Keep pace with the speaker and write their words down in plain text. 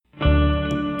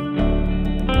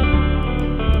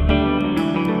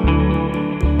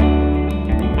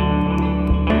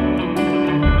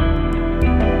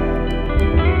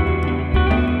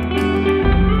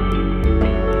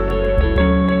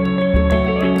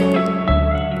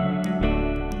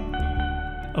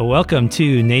welcome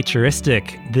to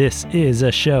Naturistic. This is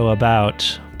a show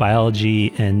about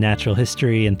biology and natural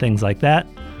history and things like that.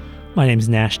 My name is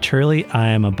Nash Turley. I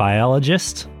am a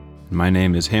biologist. My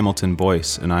name is Hamilton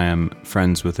Boyce, and I am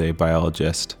friends with a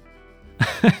biologist.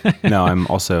 No, I'm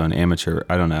also an amateur.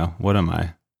 I don't know. What am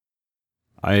I?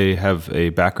 I have a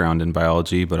background in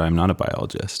biology, but I'm not a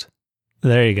biologist.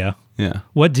 There you go. Yeah.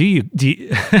 What do you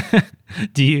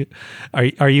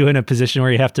are you in a position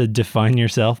where you have to define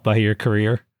yourself by your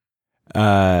career?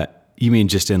 You mean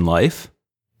just in life?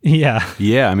 Yeah.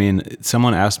 Yeah. I mean,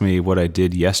 someone asked me what I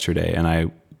did yesterday, and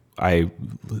I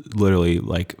literally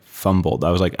like fumbled.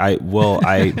 I was like,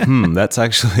 that's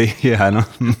actually, yeah, I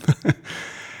don't,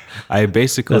 I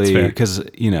basically, because,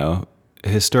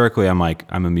 historically I'm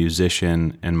a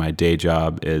musician and my day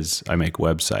job is I make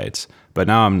websites, but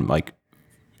now I'm like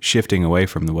shifting away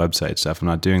from the website stuff. I'm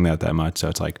not doing that much. So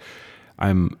it's like,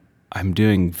 I'm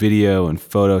doing video and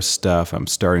photo stuff. I'm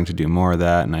starting to do more of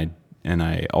that. And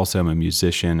I also am a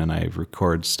musician, and I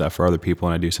record stuff for other people,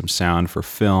 and I do some sound for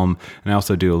film, and I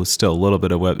also do still a little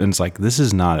bit of web. And it's like, this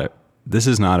is not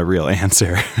a real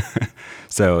answer.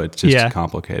 So it's just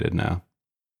complicated now.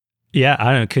 Yeah. I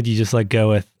don't know. Could you just like go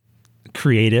with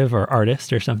creative or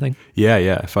artist or something? Yeah.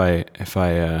 If I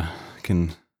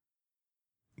can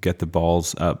get the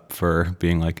balls up for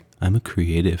being like, I'm a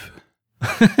creative.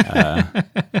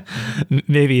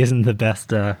 Maybe isn't the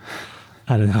best, I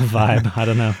don't know, vibe. I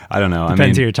don't know.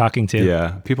 Depends who you're talking to.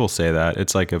 Yeah, people say that.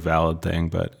 It's like a valid thing,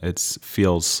 but it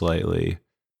feels slightly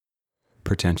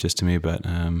pretentious to me. But,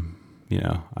 I'm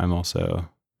also,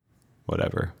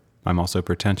 whatever. I'm also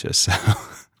pretentious. So.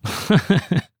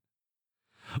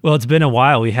 Well, it's been a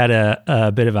while. We had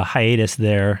a bit of a hiatus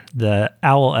there. The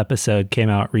owl episode came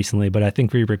out recently, but I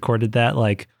think we recorded that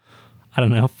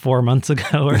 4 months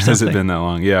ago or something. Has it been that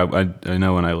long? Yeah, I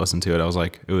know when I listened to it, I was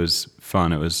like, it was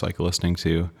fun. It was like listening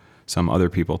to some other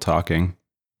people talking.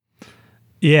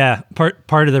 Yeah,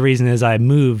 part of the reason is I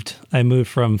moved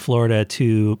from Florida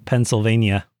to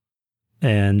Pennsylvania,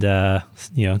 and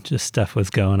just stuff was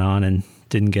going on and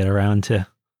didn't get around to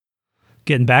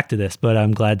getting back to this, but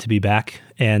I'm glad to be back.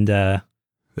 And the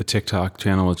TikTok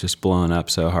channel was just blowing up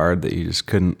so hard that you just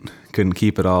couldn't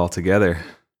keep it all together.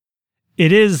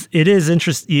 It is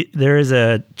interesting. There is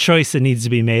a choice that needs to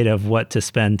be made of what to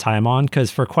spend time on,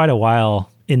 because for quite a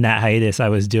while in that hiatus, I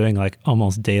was doing like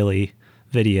almost daily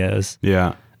videos.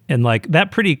 Yeah. And like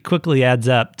that pretty quickly adds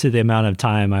up to the amount of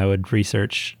time I would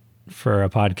research for a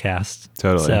podcast.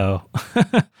 Totally. So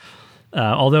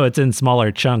although it's in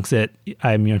smaller chunks,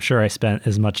 I'm sure I spent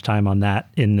as much time on that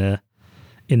in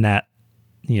that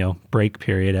break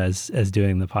period as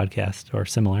doing the podcast, or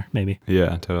similar maybe.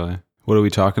 Yeah, totally. What are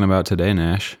we talking about today,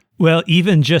 Nash? Well,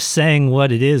 even just saying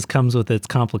what it is comes with its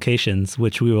complications,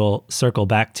 which we will circle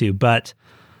back to. But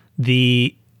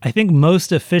I think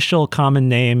most official common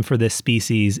name for this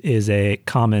species is a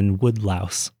common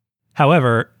woodlouse.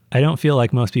 However, I don't feel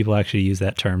like most people actually use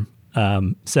that term.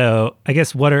 So I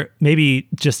guess maybe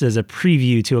just as a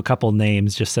preview to a couple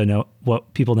names, just so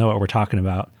people know what we're talking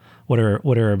about. What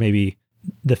are maybe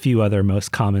the few other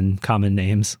most common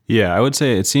names? Yeah, I would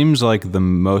say it seems like the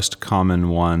most common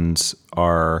ones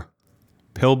are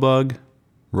pillbug,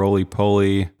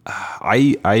 roly-poly.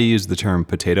 I used the term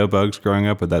potato bugs growing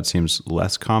up, but that seems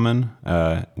less common.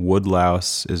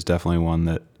 Woodlouse is definitely one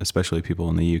that especially people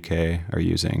in the UK are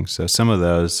using. So some of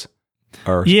those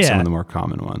are some of the more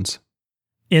common ones.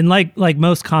 And like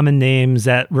most common names,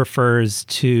 that refers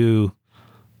to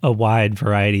a wide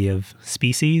variety of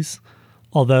species.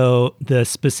 Although the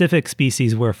specific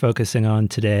species we're focusing on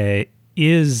today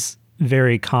is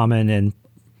very common, and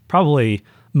probably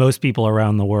most people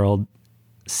around the world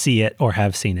see it or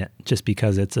have seen it, just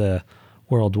because it's a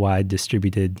worldwide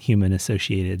distributed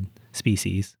human-associated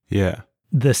species. Yeah.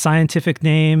 The scientific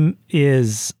name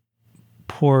is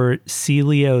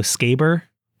Porcellio scaber,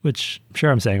 which I'm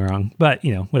sure I'm saying wrong, but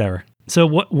whatever. So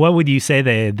what would you say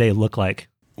they look like?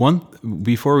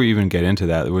 Before we even get into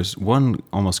that, there was one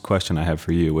almost question I have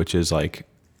for you, which is like,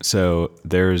 so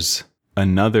there's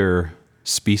another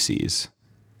species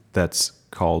that's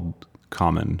called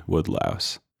common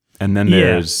woodlouse, and then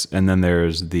there's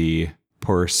the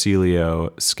Porcellio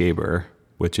scaber,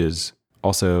 which is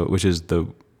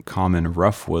the common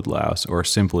rough woodlouse, or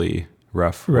simply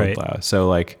rough woodlouse. So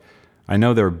like, I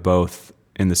know they're both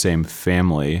in the same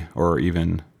family or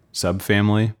even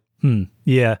subfamily.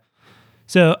 Yeah.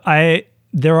 So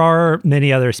there are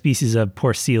many other species of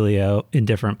Porcellio in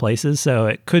different places, so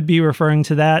it could be referring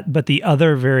to that. But the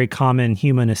other very common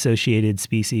human-associated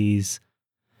species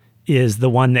is the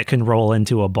one that can roll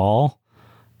into a ball,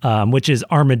 which is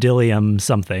Armadillium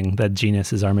something. That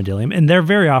genus is Armadillium. And they're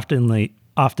very often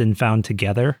often found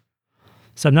together.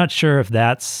 So I'm not sure if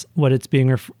that's what it's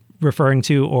being referring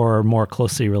to or more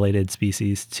closely related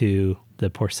species to the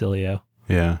Porcilio.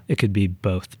 Yeah. It could be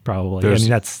both, probably. There's- I mean,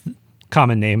 that's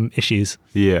common name issues.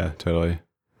 Yeah, totally.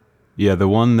 Yeah, the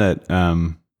one that,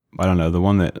 I don't know, the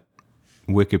one that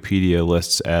Wikipedia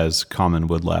lists as common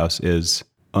woodlouse is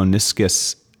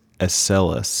Oniscus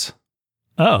esellus.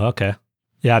 Oh, okay.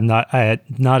 Yeah, not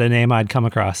a name I'd come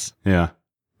across. Yeah.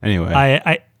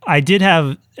 Anyway. I did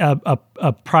have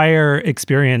a prior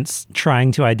experience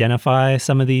trying to identify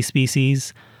some of these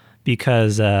species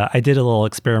because I did a little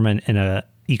experiment in a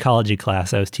ecology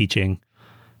class I was teaching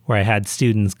where I had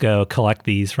students go collect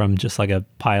these from just like a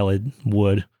pile of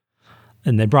wood,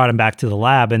 and they brought them back to the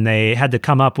lab and they had to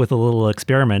come up with a little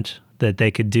experiment that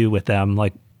they could do with them,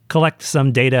 like collect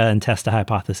some data and test a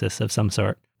hypothesis of some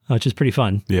sort, which is pretty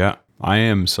fun. Yeah, I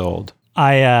am sold.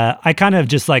 I kind of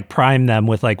just like prime them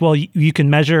with like, well, you can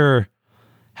measure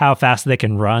how fast they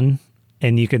can run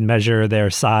and you can measure their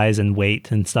size and weight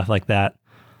and stuff like that.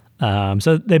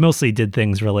 So they mostly did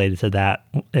things related to that,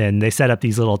 and they set up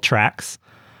these little tracks.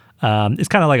 It's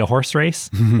kind of like a horse race,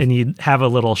 and you have a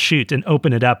little chute and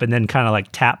open it up and then kind of like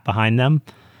tap behind them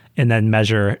and then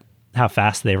measure how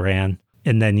fast they ran.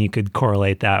 And then you could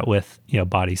correlate that with,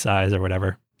 body size or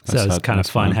whatever. So it's kind of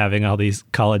fun having all these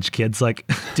college kids like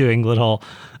doing little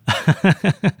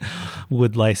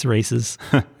woodlice races.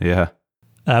 Yeah.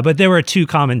 But there were two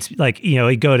common, like,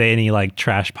 you go to any like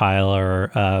trash pile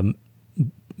or,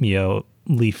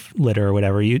 leaf litter or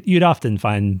whatever, you'd often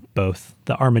find both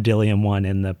the Armadillium one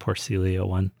and the Porcilio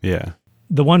one. Yeah.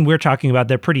 The one we're talking about,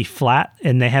 they're pretty flat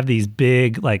and they have these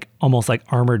big, like almost like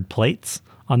armored plates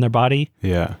on their body.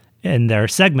 Yeah. And they're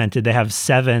segmented. They have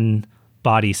 7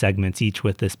 body segments, each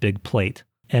with this big plate,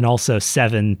 and also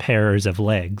 7 pairs of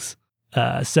legs.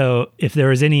 So if there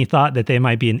was any thought that they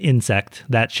might be an insect,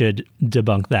 that should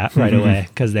debunk that right away,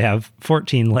 because they have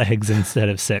 14 legs instead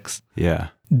of 6. Yeah.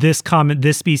 This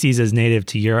species is native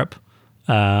to Europe,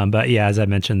 but yeah, as I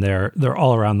mentioned, they're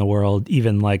all around the world,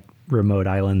 even like remote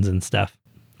islands and stuff.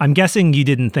 I'm guessing you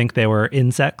didn't think they were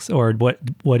insects, or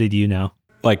what did you know?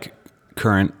 Like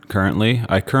currently,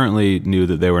 I currently knew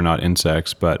that they were not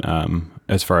insects, but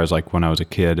as far as like when I was a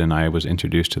kid and I was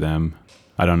introduced to them,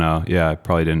 I don't know. Yeah, I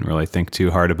probably didn't really think too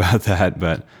hard about that,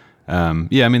 but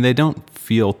yeah, I mean, they don't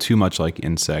feel too much like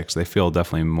insects. They feel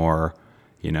definitely more,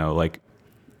 like,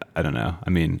 I don't know. I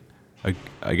mean,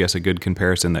 I guess a good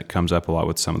comparison that comes up a lot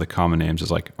with some of the common names is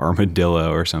like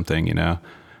armadillo or something,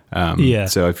 Yeah.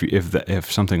 So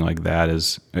if something like that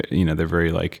is, they're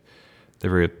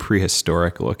very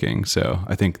prehistoric looking. So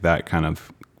I think that kind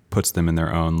of puts them in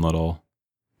their own little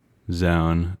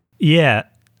zone. Yeah.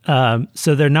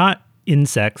 So they're not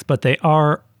insects, but they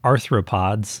are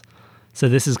arthropods. So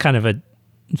this is kind of a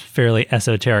fairly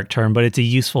esoteric term, but it's a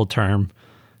useful term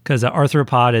because an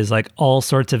arthropod is like all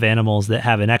sorts of animals that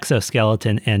have an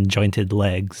exoskeleton and jointed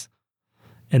legs.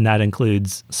 And that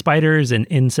includes spiders and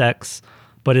insects,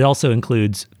 but it also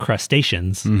includes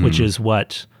crustaceans, which is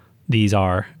what these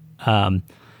are.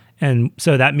 And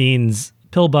so that means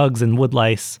pillbugs and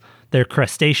woodlice, they're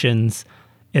crustaceans.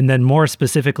 And then more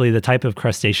specifically, the type of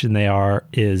crustacean they are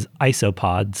is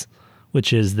isopods,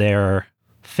 which is their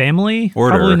family.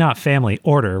 Order. Probably not family,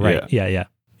 order, right? Yeah.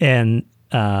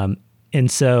 And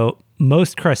so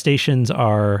most crustaceans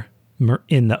are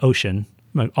in the ocean,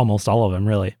 almost all of them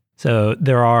really. So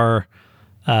there are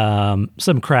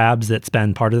some crabs that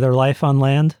spend part of their life on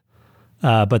land,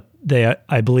 but they,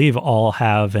 I believe, all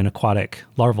have an aquatic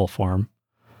larval form.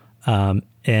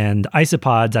 And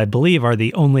isopods, I believe, are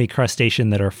the only crustacean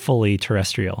that are fully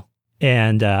terrestrial.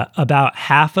 And about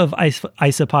half of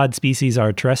isopod species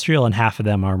are terrestrial and half of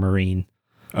them are marine.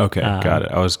 Okay, got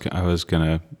it. I was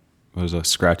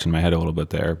scratching my head a little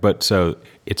bit there. But so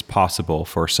it's possible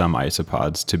for some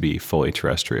isopods to be fully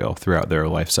terrestrial throughout their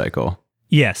life cycle.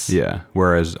 Yes. Yeah,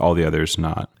 whereas all the others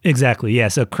not. Exactly, yeah.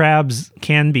 So crabs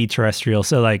can be terrestrial.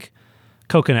 So like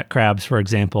coconut crabs, for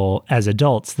example, as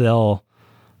adults, they'll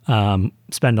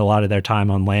spend a lot of their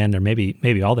time on land, or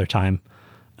maybe all their time.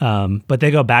 But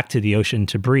they go back to the ocean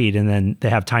to breed, and then they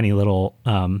have tiny little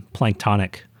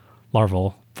planktonic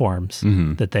larval forms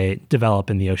that they develop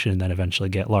in the ocean and then eventually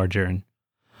get larger.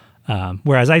 And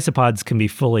whereas isopods can be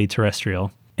fully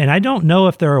terrestrial. And I don't know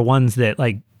if there are ones that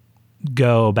like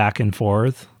go back and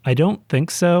forth. I don't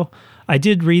think so. I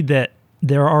did read that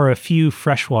there are a few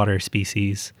freshwater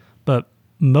species, but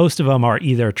most of them are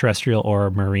either terrestrial or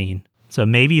marine. So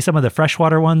maybe some of the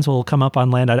freshwater ones will come up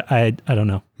on land. I don't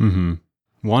know. Mm-hmm.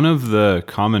 One of the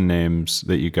common names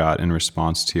that you got in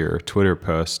response to your Twitter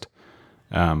post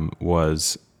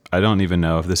was I don't even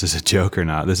know if this is a joke or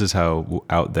not. This is how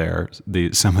out there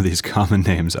some of these common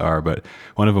names are, but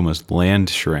one of them was land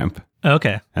shrimp.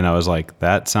 Okay. And I was like,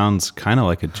 that sounds kind of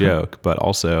like a joke, but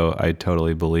also I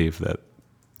totally believe that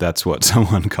that's what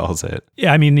someone calls it.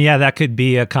 Yeah, I mean, yeah, that could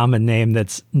be a common name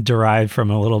that's derived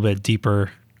from a little bit deeper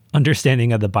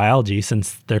understanding of the biology,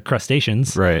 since they're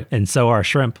crustaceans. Right. And so are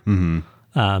shrimp.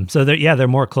 Mm-hmm. So they're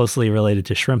more closely related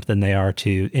to shrimp than they are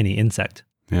to any insect.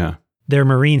 Yeah. Their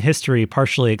marine history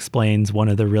partially explains one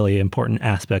of the really important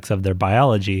aspects of their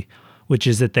biology, which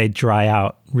is that they dry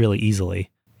out really easily.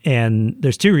 And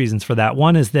there's two reasons for that.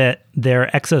 One is that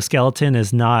their exoskeleton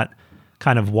is not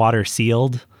kind of water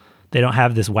sealed. They don't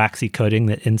have this waxy coating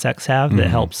that insects have that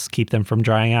helps keep them from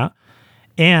drying out.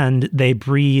 And they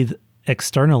breathe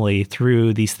externally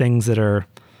through these things that are,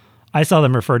 I saw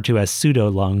them referred to as pseudo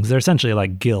lungs. They're essentially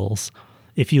like gills.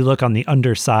 If you look on the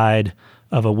underside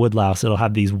of a woodlouse, it'll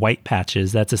have these white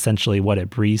patches. That's essentially what it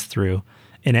breathes through.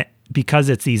 And because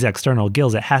it's these external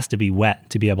gills, it has to be wet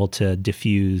to be able to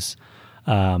diffuse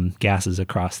gases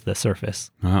across the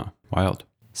surface. Oh, wild.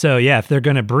 So yeah, if they're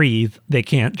going to breathe, they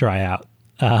can't dry out.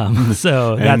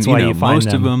 So that's why you find most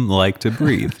them. of them like to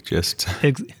breathe. Just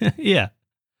yeah.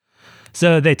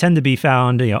 So they tend to be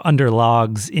found, under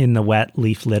logs in the wet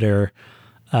leaf litter.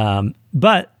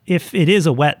 But if it is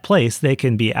a wet place, they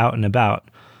can be out and about.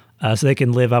 So they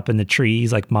can live up in the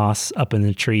trees, like moss up in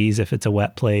the trees if it's a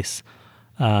wet place.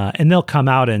 And they'll come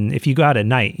out, and if you go out at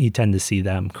night, you tend to see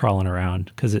them crawling around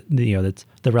because the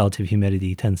relative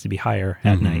humidity tends to be higher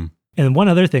at night. And one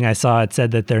other thing I saw, it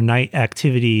said that their night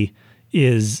activity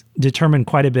is determined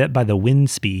quite a bit by the wind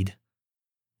speed.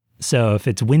 So if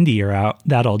it's windier out,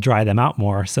 that'll dry them out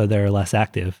more, so they're less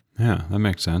active. Yeah, that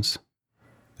makes sense.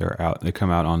 They come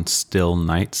out on still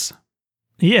nights.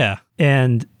 Yeah.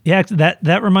 And yeah,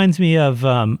 that reminds me of,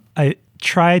 I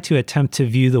try to attempt to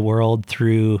view the world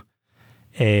through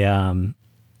a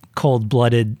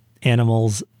cold-blooded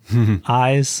animal's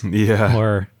eyes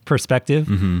or perspective.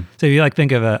 So if you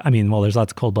think of there's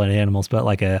lots of cold-blooded animals, but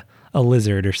like a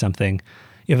lizard or something.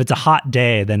 If it's a hot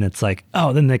day, then it's like,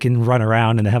 oh, then they can run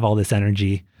around and they have all this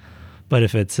energy. But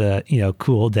if it's a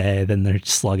cool day, then they're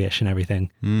sluggish and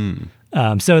everything.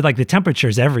 So like the temperature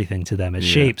is everything to them. It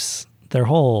shapes their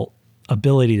whole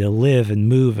ability to live and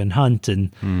move and hunt.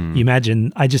 And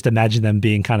I just imagine them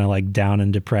being kind of like down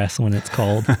and depressed when it's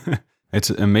cold. It's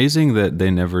amazing that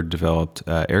they never developed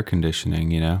air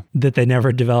conditioning, That they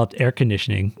never developed air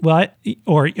conditioning. Well,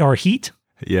 or heat.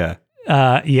 Yeah.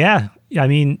 Yeah. I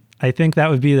mean, I think that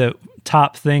would be the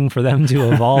top thing for them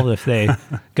to evolve if they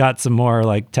got some more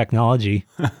like technology.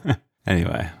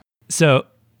 Anyway. So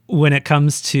when it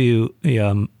comes to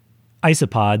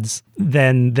isopods,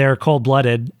 then they're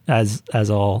cold-blooded as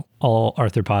all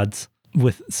arthropods,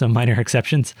 with some minor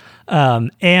exceptions.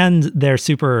 And they're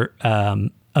super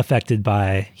affected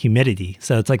by humidity.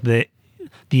 So it's like the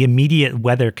immediate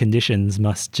weather conditions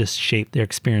must just shape their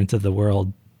experience of the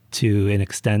world to an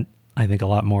extent, I think, a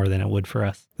lot more than it would for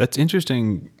us. That's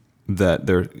interesting that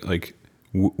they're like,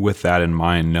 with that in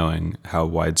mind, knowing how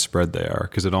widespread they are,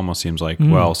 because it almost seems like,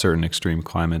 well, certain extreme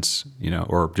climates,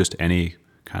 or just any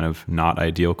kind of not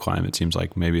ideal climate, seems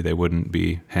like maybe they wouldn't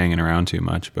be hanging around too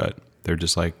much, but they're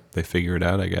just like, they figure it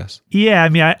out, I guess. Yeah, I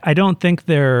mean, I don't think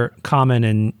they're common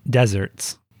in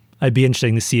deserts. It'd be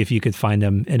interesting to see if you could find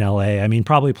them in LA. I mean,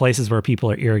 probably places where people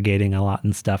are irrigating a lot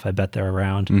and stuff, I bet they're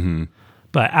around.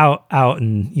 But out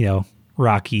in,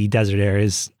 rocky desert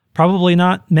areas, probably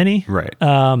not many. Right.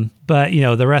 But,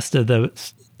 the rest of the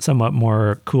somewhat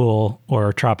more cool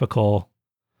or tropical,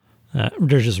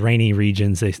 they're just rainy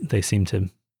regions, they seem to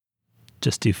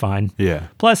just do fine. Yeah.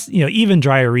 Plus, even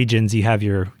drier regions, you have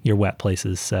your wet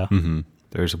places. So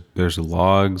there's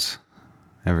logs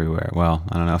everywhere. Well,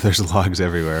 I don't know if there's logs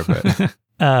everywhere,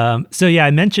 but so yeah,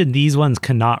 I mentioned these ones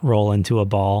cannot roll into a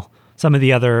ball. Some of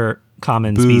the other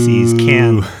common species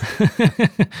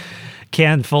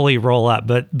can fully roll up,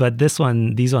 but these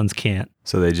ones can't.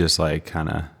 So they just like kind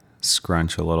of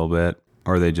scrunch a little bit,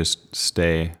 or they just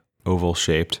stay oval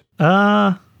shaped.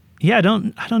 Yeah, I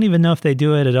don't even know if they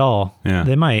do it at all. Yeah.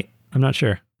 They might. I'm not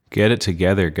sure. Get it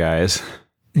together, guys.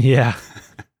 Yeah.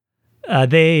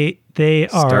 They are.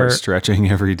 Start stretching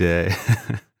every day.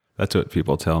 That's what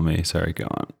people tell me. Sorry, go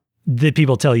on. Did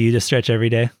people tell you to stretch every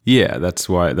day? Yeah, that's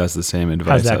the same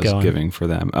advice I was going? giving for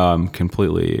them.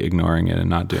 Completely ignoring it and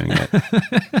not doing it.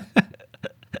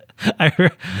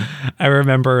 I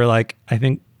remember, like, I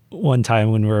think one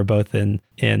time when we were both in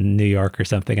New York or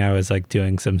something, I was like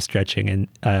doing some stretching, and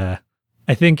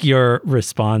I think your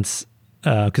response,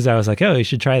 because I was like, oh, you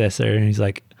should try this, and he's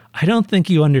like, I don't think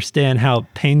you understand how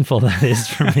painful that is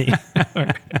for me.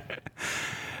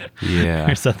 Yeah.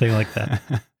 or something like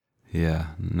that. Yeah,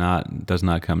 does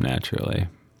not come naturally.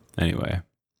 Anyway,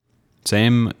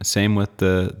 same with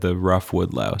the rough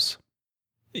woodlouse.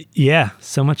 Yeah,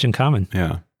 so much in common.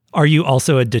 Yeah. Are you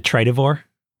also a detritivore?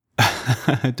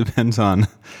 It depends on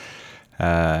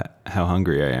how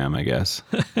hungry I am, I guess.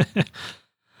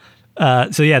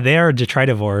 So yeah, they are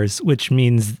detritivores, which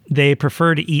means they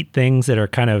prefer to eat things that are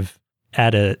kind of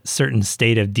at a certain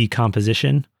state of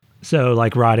decomposition. So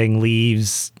like rotting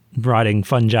leaves, rotting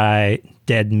fungi,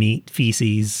 dead meat,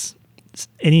 feces,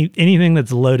 anything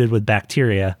that's loaded with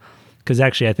bacteria. Because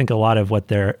actually, I think a lot of what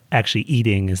they're actually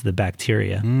eating is the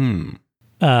bacteria.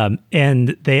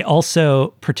 And they also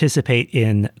participate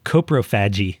in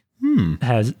coprophagy.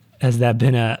 Has that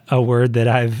been a word that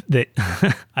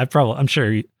I'm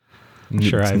sure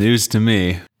It's news to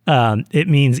me. It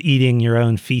means eating your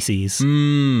own feces.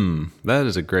 That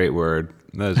is a great word.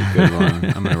 That is a good one.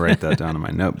 I'm going to write that down in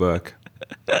my notebook.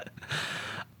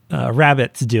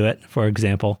 Rabbits do it, for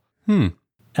example.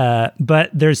 But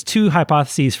there's two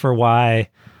hypotheses for why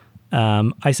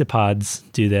isopods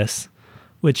do this,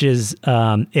 which is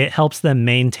it helps them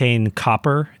maintain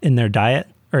copper in their diet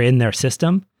or in their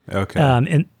system.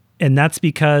 Okay. And that's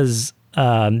because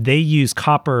they use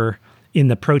copper in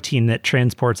the protein that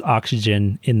transports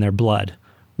oxygen in their blood,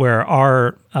 where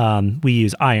we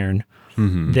use iron.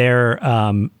 Their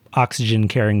oxygen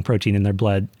carrying protein in their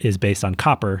blood is based on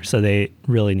copper, so they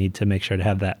really need to make sure to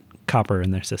have that copper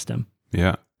in their system.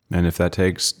 Yeah. And if that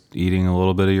takes eating a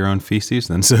little bit of your own feces,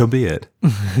 then so be it.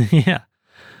 Yeah.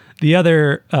 The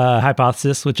other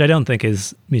hypothesis, which I don't think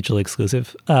is mutually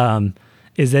exclusive,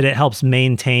 is that it helps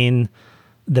maintain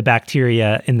the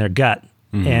bacteria in their gut.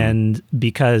 And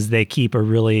because they keep a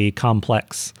really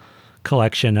complex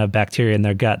collection of bacteria in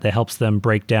their gut, that helps them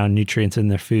break down nutrients in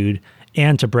their food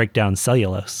and to break down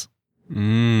cellulose.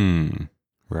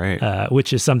 Right.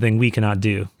 Which is something we cannot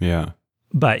do. Yeah.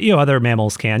 But, other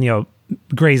mammals can.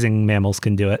 Grazing mammals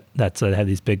can do it. That's they have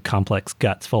these big complex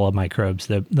guts full of microbes.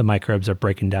 The microbes are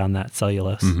breaking down that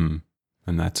cellulose. And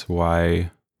that's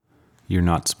why you're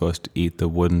not supposed to eat the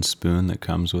wooden spoon that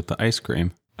comes with the ice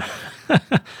cream.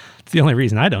 It's the only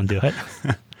reason I don't do it.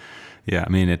 Yeah, I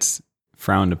mean, it's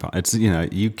frowned upon. It's,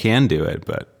 you can do it,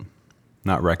 but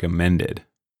not recommended.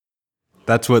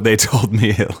 That's what they told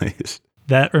me, at least.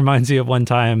 That reminds me of one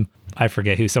time, I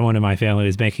forget who, someone in my family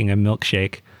was making a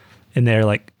milkshake, and they're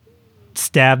like,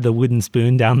 stabbed the wooden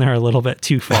spoon down there a little bit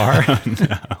too far. Oh,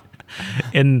 no.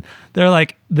 And they're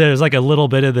like, there's like a little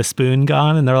bit of the spoon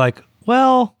gone, and they're like,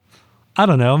 well, I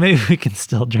don't know, maybe we can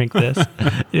still drink this.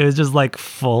 It was just like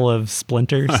full of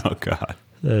splinters. Oh, God.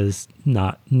 It was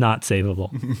not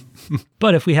savable.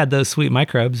 But if we had those sweet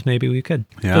microbes, maybe we could.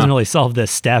 Yeah. Doesn't really solve the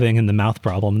stabbing in the mouth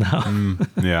problem, though.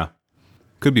 Yeah.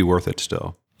 Could be worth it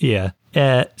still. Yeah.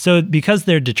 So because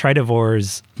they're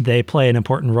detritivores, they play an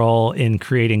important role in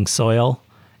creating soil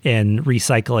and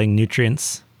recycling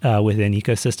nutrients within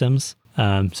ecosystems.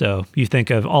 So you think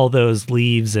of all those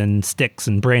leaves and sticks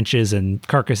and branches and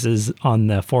carcasses on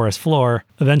the forest floor.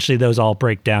 Eventually, those all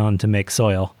break down to make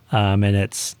soil. And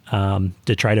it's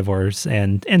detritivores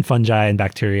and fungi and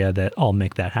bacteria that all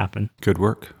make that happen. Good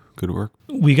work. Good work.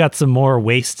 We got some more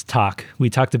waste talk. We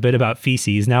talked a bit about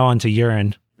feces. Now on to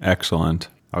urine. Excellent.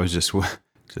 I was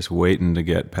just waiting to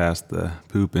get past the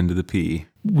poop into the pee.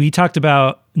 We talked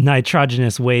about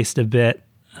nitrogenous waste a bit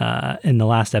in the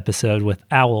last episode with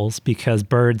owls because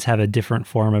birds have a different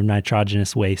form of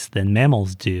nitrogenous waste than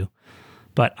mammals do.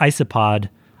 But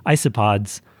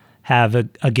isopods have,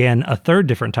 again, a third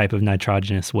different type of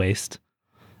nitrogenous waste,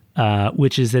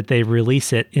 which is that they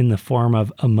release it in the form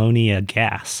of ammonia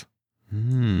gas,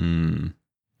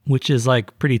 which is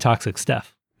like pretty toxic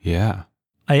stuff. Yeah.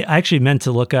 I actually meant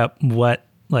to look up what,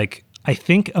 I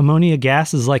think ammonia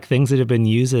gas is like things that have been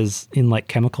used as in like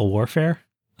chemical warfare,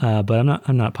 but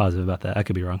I'm not positive about that. I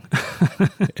could be wrong.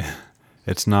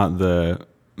 It's not the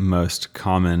most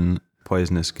common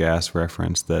poisonous gas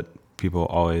reference that people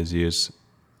always use,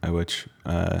 which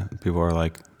people are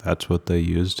like, that's what they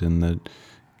used in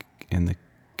the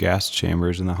gas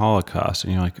chambers in the Holocaust.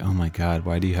 And you're like, oh my God,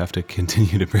 why do you have to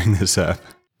continue to bring this up?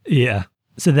 Yeah.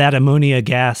 So that ammonia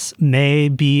gas may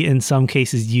be in some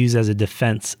cases used as a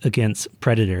defense against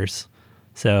predators.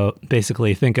 So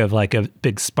basically think of like a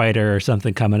big spider or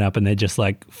something coming up and they just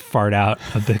like fart out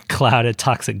a big cloud of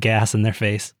toxic gas in their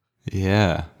face.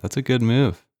 Yeah, that's a good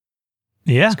move.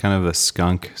 Yeah. It's kind of a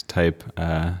skunk type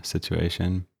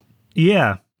situation.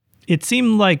 Yeah. It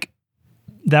seemed like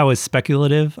that was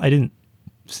speculative. I didn't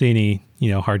see any,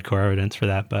 hardcore evidence for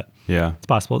that, but yeah, it's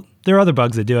possible. There are other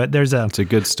bugs that do it. It's a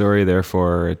good story,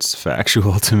 therefore it's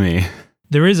factual to me.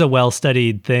 There is a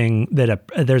well-studied thing that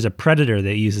there's a predator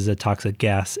that uses a toxic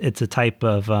gas. It's a type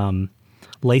of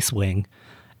lacewing,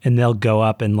 and they'll go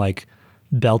up and like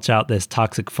belch out this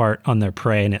toxic fart on their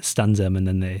prey, and it stuns them, and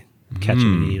then they catch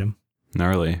them and eat them.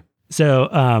 Gnarly. So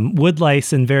wood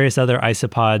lice and various other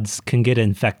isopods can get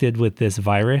infected with this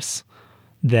virus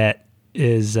that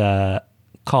is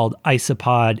called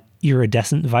isopod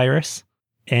iridescent virus.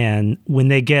 And when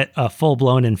they get a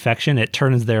full-blown infection, it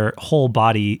turns their whole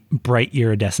body bright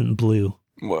iridescent blue.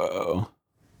 Whoa.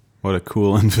 What a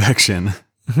cool infection.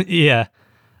 Yeah.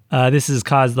 This is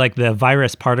caused, like, the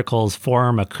virus particles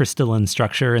form a crystalline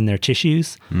structure in their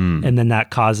tissues, and then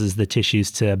that causes the tissues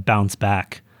to bounce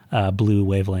back blue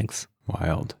wavelengths.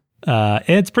 Wild.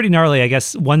 It's pretty gnarly. I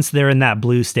guess once they're in that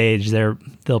blue stage,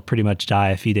 they'll pretty much die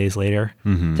a few days later.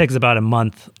 It takes about a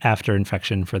month after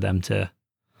infection for them to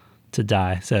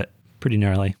die. So pretty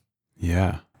gnarly.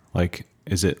 Yeah. Like,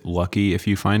 is it lucky if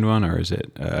you find one, or is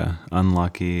it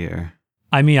unlucky? Or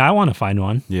I mean, I want to find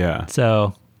one. Yeah.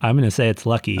 So I'm going to say it's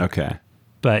lucky. Okay.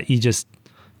 But you just,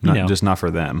 just not for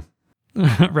them.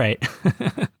 Right.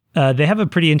 They have a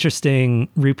pretty interesting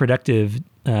reproductive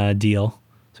deal.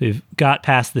 So we've got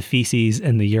past the feces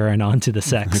and the urine onto the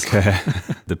sex. Okay.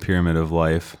 The pyramid of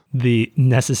life. The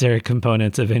necessary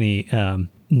components of any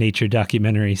nature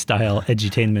documentary style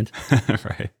edutainment.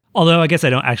 Right. Although I guess I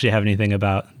don't actually have anything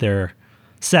about their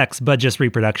sex, but just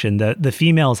reproduction. The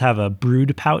females have a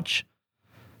brood pouch.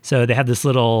 So they have this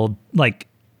little like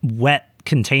wet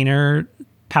container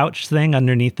pouch thing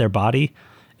underneath their body,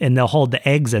 and they'll hold the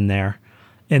eggs in there.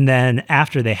 And then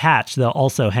after they hatch, they'll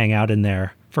also hang out in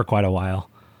there for quite a while.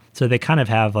 So they kind of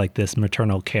have like this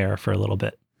maternal care for a little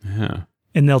bit. Yeah.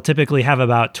 And they'll typically have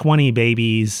about 20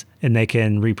 babies, and they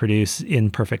can reproduce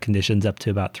in perfect conditions up to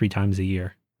about 3 times a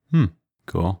year.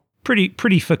 Cool.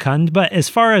 Pretty fecund. But as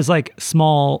far as like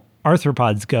small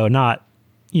arthropods go, not,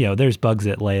 there's bugs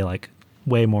that lay like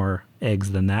way more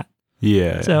eggs than that.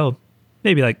 Yeah. So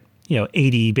maybe like,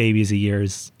 80 babies a year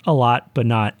is a lot, but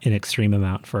not an extreme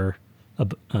amount for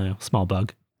a small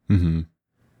bug. Mm-hmm.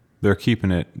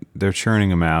 They're churning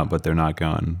them out, but they're not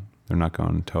going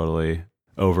totally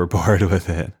overboard with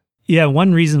it. Yeah,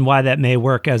 one reason why that may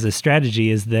work as a strategy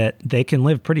is that they can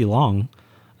live pretty long.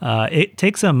 It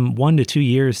takes them 1 to 2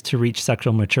 years to reach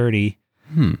sexual maturity,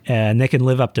 and they can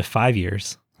live up to 5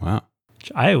 years. Wow.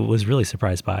 Which I was really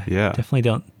surprised by. Yeah. Definitely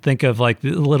don't think of like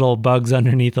the little bugs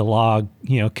underneath a log,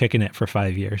 kicking it for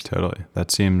 5 years. Totally.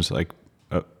 That seems like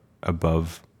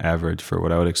above average for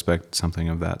what I would expect something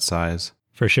of that size.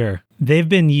 For sure. They've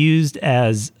been used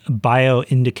as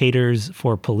bioindicators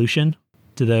for pollution.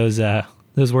 Do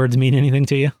those words mean anything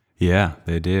to you? Yeah,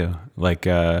 they do. Like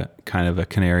kind of a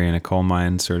canary in a coal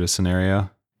mine sort of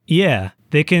scenario. Yeah,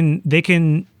 they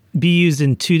can be used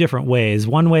in 2 different ways.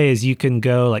 One way is you can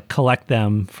go like collect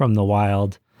them from the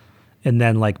wild and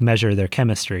then like measure their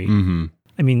chemistry. Mm-hmm.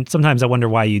 I mean, sometimes I wonder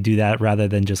why you do that rather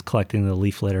than just collecting the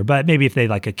leaf litter. But maybe if they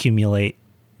like accumulate,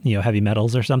 heavy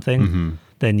metals or something,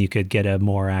 then you could get a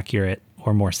more accurate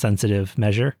or more sensitive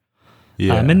measure.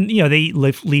 Yeah. And they eat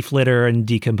leaf litter and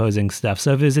decomposing stuff.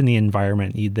 So if it was in the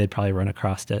environment, they'd probably run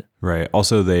across it. Right.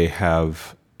 Also, they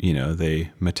have, they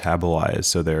metabolize,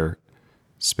 so they're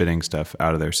spitting stuff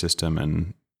out of their system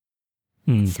and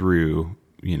through,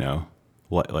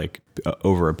 like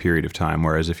over a period of time.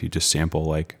 Whereas if you just sample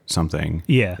like something,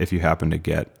 if you happen to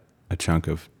get a chunk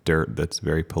of dirt that's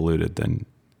very polluted, then,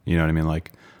 you know what I mean?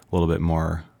 Like a little bit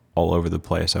more all over the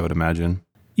place, I would imagine.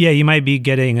 Yeah, you might be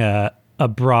getting a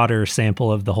broader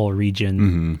sample of the whole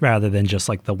region rather than just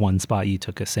like the one spot you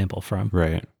took a sample from.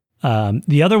 Right.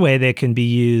 The other way they can be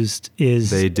used is...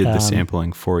 They did the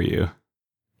sampling for you.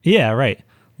 Yeah, right.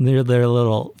 They're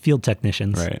little field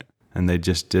technicians. Right. And they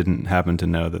just didn't happen to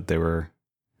know that they were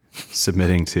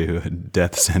submitting to a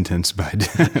death sentence by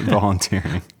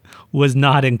volunteering. Was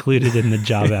not included in the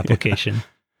job application.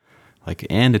 Like,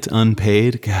 and it's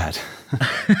unpaid? God.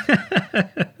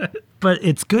 But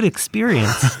it's good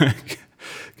experience.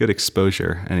 Good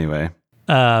exposure, anyway.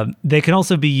 They can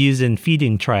also be used in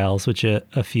feeding trials, which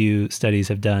a few studies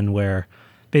have done, where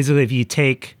basically if you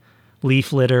take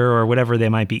leaf litter or whatever they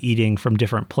might be eating from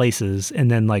different places and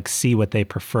then like see what they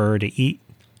prefer to eat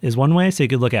is one way. So you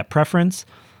could look at preference,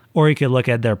 or you could look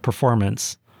at their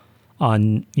performance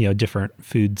on, different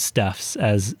food stuffs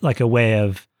as like a way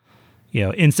of,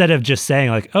 instead of just saying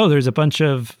like, oh, there's a bunch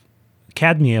of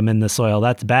cadmium in the soil,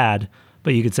 that's bad.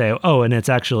 But you could say, oh, and it's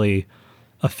actually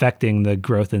affecting the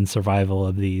growth and survival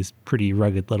of these pretty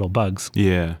rugged little bugs.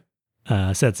 Yeah.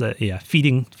 So it's a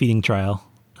feeding trial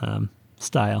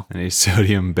style. Any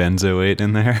sodium benzoate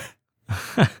in there?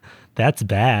 That's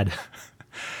bad.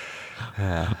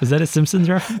 Was that a Simpsons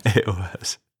reference? It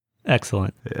was.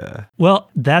 Excellent. Yeah. Well,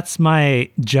 that's my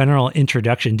general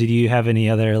introduction. Did you have any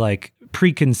other like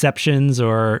preconceptions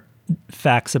or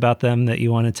facts about them that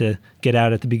you wanted to get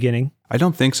out at the beginning? I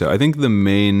don't think so. I think the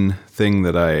main thing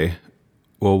that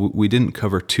we didn't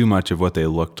cover too much of what they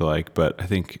looked like, but I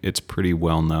think it's pretty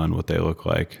well known what they look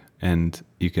like. And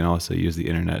you can also use the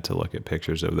internet to look at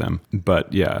pictures of them.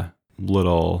 But yeah,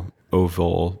 little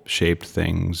oval shaped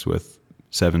things with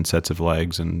 7 sets of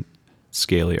legs and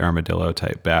scaly armadillo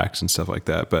type backs and stuff like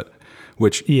that. But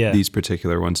these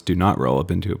particular ones do not roll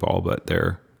up into a ball, but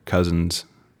they're cousins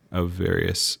of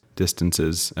various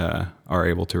distances are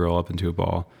able to roll up into a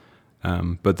ball.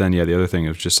 But then, the other thing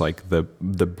is just like the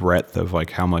breadth of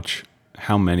like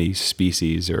how many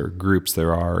species or groups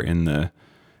there are in the,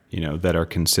 that are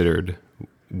considered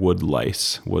wood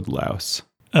louse.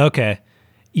 Okay.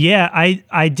 Yeah,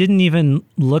 I didn't even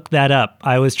look that up.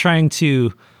 I was trying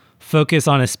to focus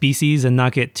on a species and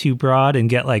not get too broad and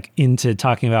get like into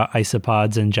talking about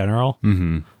isopods in general.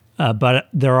 Mm-hmm. But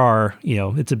there are,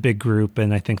 it's a big group,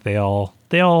 and I think they all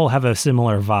have a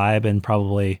similar vibe and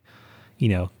probably,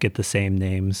 get the same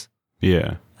names.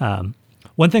 Yeah.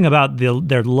 One thing about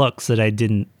their looks that I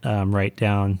didn't write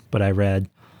down, but I read,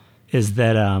 is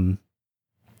that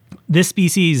this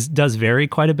species does vary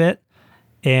quite a bit,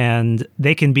 and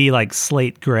they can be like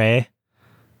slate gray,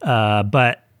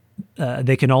 but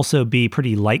they can also be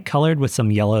pretty light colored with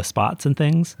some yellow spots and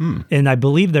things. And I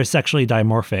believe they're sexually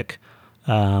dimorphic.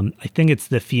 I think it's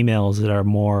the females that are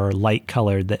more light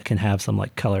colored that can have some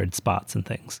like colored spots and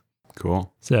things.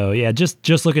 Cool. So yeah,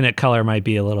 just looking at color might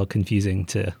be a little confusing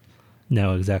to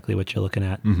know exactly what you're looking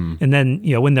at. Mm-hmm. And then,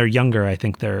 when they're younger, I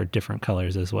think they're different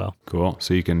colors as well. Cool.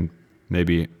 So you can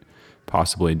maybe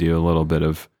possibly do a little bit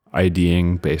of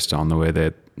IDing based on the way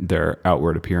that their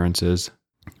outward appearance is,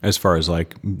 as far as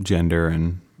like gender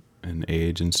and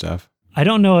age and stuff. I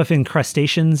don't know if in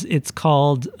crustaceans it's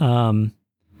called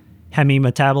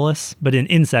hemimetabolous, but in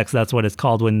insects, that's what it's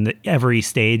called. When every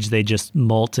stage they just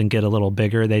molt and get a little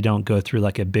bigger. They don't go through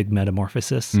like a big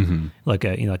metamorphosis, like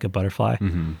a butterfly.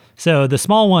 Mm-hmm. So the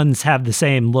small ones have the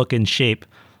same look and shape,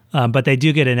 but they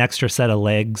do get an extra set of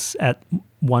legs at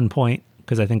one point,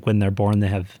 because I think when they're born they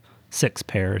have 6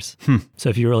 pairs. So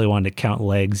if you really wanted to count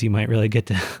legs, you might really get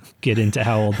into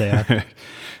how old they are.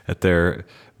 At their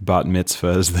bat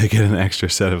mitzvahs, they get an extra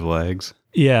set of legs.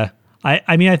 Yeah.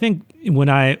 I mean, I think when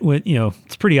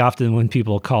it's pretty often when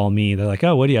people call me, they're like,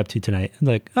 "Oh, what are you up to tonight?" I'm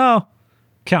like, "Oh,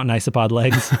 counting isopod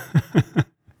legs."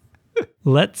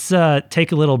 Let's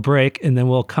take a little break, and then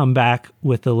we'll come back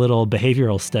with a little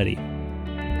behavioral study.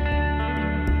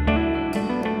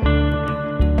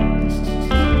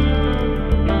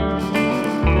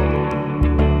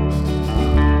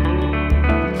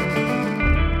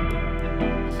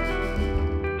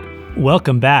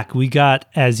 Welcome back. We got,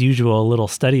 as usual, a little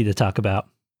study to talk about.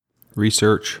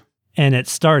 Research. And it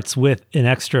starts with an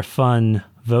extra fun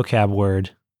vocab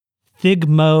word,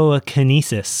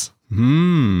 thigmokinesis.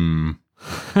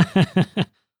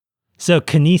 So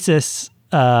kinesis,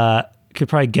 could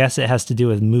probably guess it has to do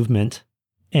with movement.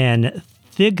 And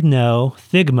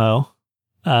thigmo,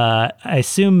 I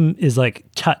assume is like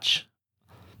touch,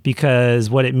 because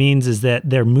what it means is that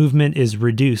their movement is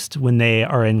reduced when they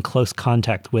are in close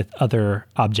contact with other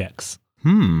objects.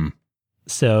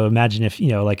 So imagine if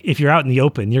you're out in the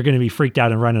open, you're going to be freaked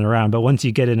out and running around. But once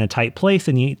you get in a tight place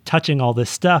and you're touching all this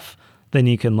stuff, then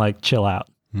you can like chill out.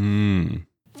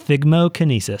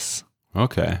 Thigmokinesis.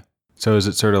 Okay. So is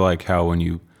it sort of like how when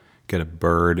you get a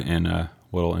bird in a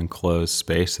little enclosed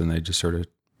space and they just sort of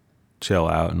chill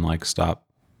out and like stop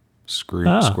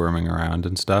squirming around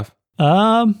and stuff?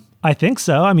 I think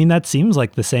so. I mean, that seems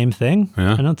like the same thing.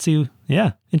 Yeah. I don't see.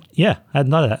 Yeah. I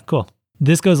hadn't thought of that. Cool.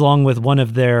 This goes along with one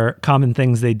of their common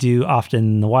things they do often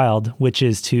in the wild, which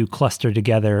is to cluster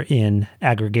together in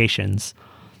aggregations.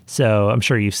 So I'm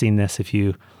sure you've seen this. If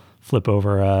you flip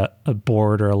over a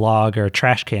board or a log or a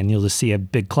trash can, you'll just see a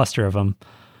big cluster of them.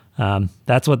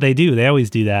 That's what they do. They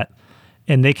always do that.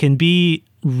 And they can be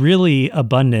really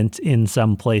abundant in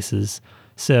some places.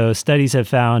 So studies have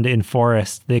found in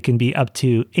forests, they can be up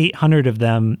to 800 of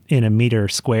them in a meter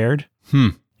squared.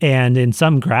 And in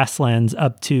some grasslands,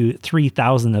 up to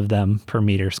 3,000 of them per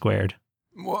meter squared.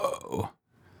 Whoa.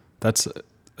 That's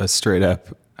a straight up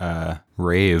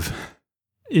rave.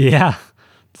 Yeah.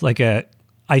 It's like a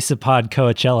isopod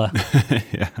Coachella.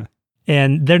 Yeah.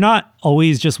 And they're not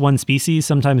always just one species.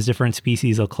 Sometimes different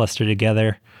species will cluster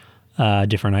together,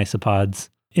 different isopods.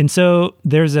 And so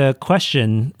there's a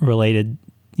question related,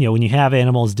 when you have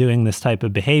animals doing this type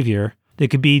of behavior, they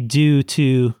could be due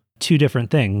to 2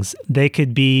 different things. They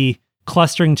could be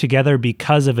clustering together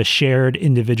because of a shared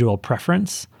individual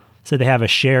preference. So they have a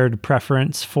shared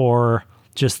preference for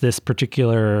just this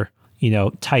particular,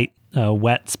 tight,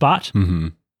 wet spot. Mm-hmm.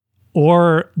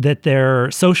 Or that they're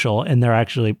social and they're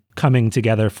actually coming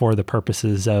together for the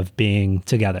purposes of being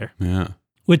together. Yeah.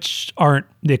 Which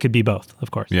they could be both,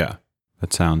 of course. Yeah.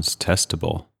 That sounds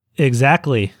testable.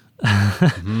 Exactly.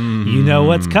 You know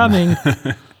what's coming.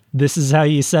 This is how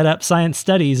you set up science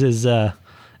studies, is an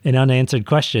unanswered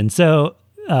question. So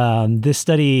this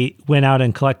study went out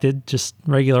and collected just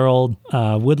regular old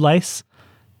wood lice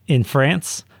in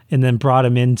France and then brought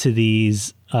them into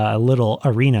these little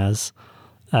arenas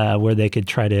where they could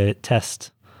try to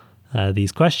test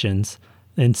these questions.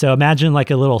 And so imagine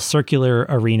like a little circular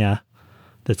arena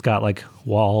that's got like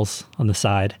walls on the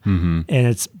side, and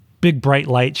it's big bright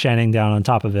light shining down on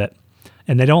top of it.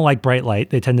 And they don't like bright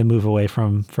light. They tend to move away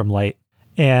from light.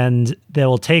 And they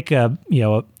will take a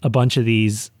bunch of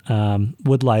these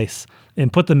wood lice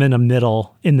and put them in the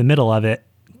middle of it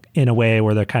in a way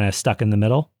where they're kind of stuck in the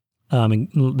middle. And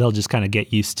they'll just kind of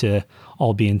get used to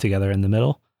all being together in the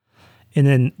middle. And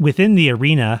then within the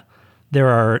arena,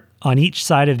 on each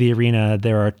side of the arena,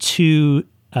 there are two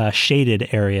shaded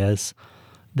areas.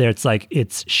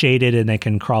 It's shaded and they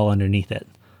can crawl underneath it.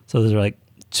 So those are like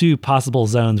two possible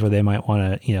zones where they might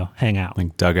want to, hang out.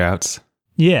 Like dugouts?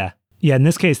 Yeah. Yeah. In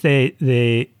this case,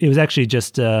 it was actually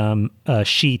just a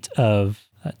sheet of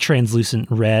translucent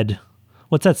red.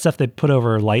 What's that stuff they put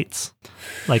over lights?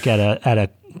 Like at a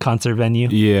concert venue?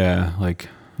 Yeah. Like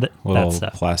little that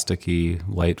stuff. Plasticky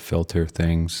light filter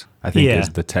things, I think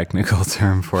is the technical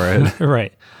term for it.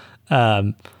 Right.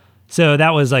 So that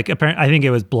was like, I think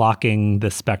it was blocking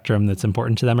the spectrum that's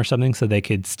important to them or something, so they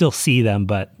could still see them,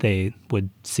 but they would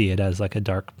see it as like a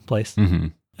dark place.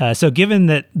 Mm-hmm. So given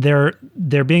that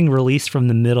they're being released from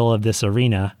the middle of this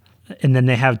arena, and then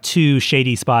they have two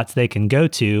shady spots they can go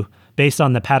to, based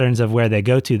on the patterns of where they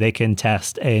go to, they can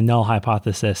test a null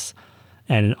hypothesis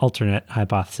and an alternate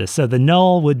hypothesis. So the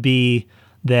null would be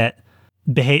that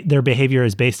their behavior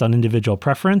is based on individual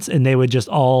preference, and they would just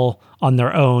all on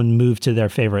their own move to their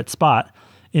favorite spot,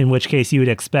 in which case you would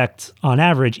expect on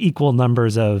average equal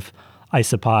numbers of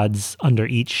isopods under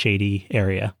each shady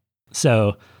area.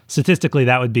 So statistically,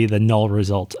 that would be the null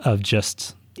result of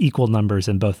just equal numbers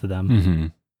in both of them. Mm-hmm.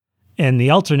 And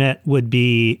the alternate would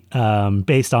be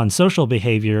based on social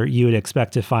behavior, you would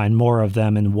expect to find more of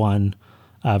them in one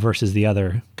versus the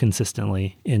other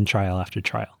consistently in trial after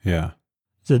trial. Yeah.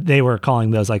 So they were calling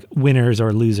those like winners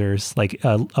or losers, like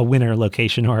a winner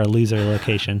location or a loser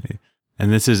location.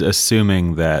 And this is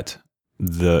assuming that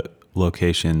the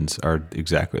locations are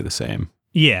exactly the same.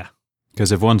 Yeah.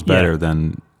 Because if one's better,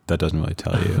 then that doesn't really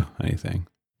tell you anything.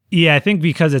 Yeah, I think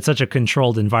because it's such a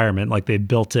controlled environment, like they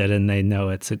built it and they know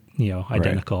it's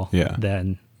identical, Yeah.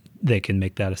 then they can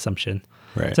make that assumption.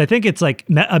 Right. So I think it's like,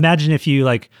 imagine if you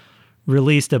like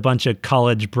released a bunch of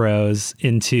college bros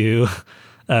into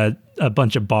a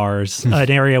bunch of bars, an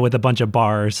area with a bunch of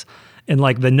bars, and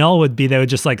like the null would be they would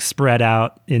just like spread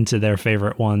out into their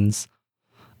favorite ones,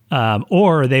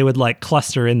 or they would like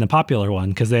cluster in the popular one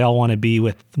because they all want to be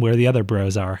with where the other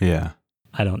bros are. Yeah.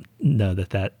 I don't know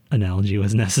that analogy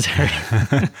was necessary.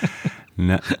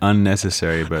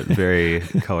 Unnecessary, but very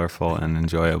colorful and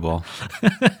enjoyable.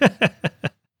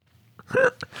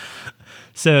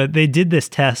 So they did this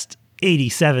test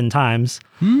 87 times.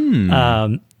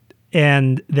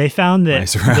 And they found that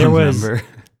Nice round there was, number.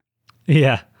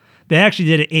 Yeah, they actually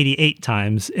did it 88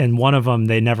 times, and one of them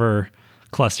they never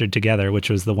clustered together, which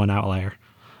was the one outlier.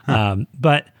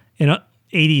 But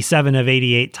 87 of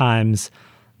 88 times,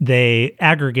 they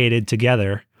aggregated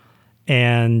together,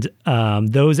 and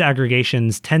those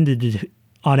aggregations tended to,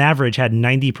 on average, had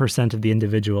 90% of the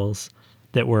individuals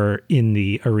that were in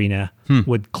the arena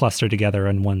would cluster together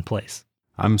in one place.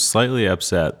 I'm slightly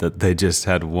upset that they just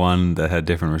had one that had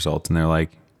different results, and they're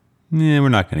like, we're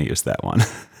not going to use that one.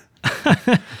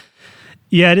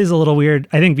 Yeah, it is a little weird.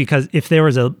 I think because if there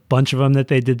was a bunch of them that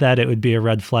they did that, it would be a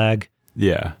red flag.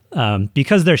 Yeah.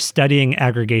 Because they're studying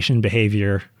aggregation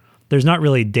behavior, there's not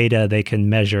really data they can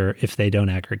measure if they don't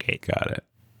aggregate. Got it.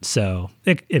 So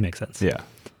it makes sense. Yeah.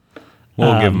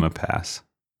 We'll give them a pass.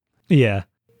 Yeah.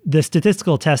 The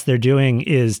statistical test they're doing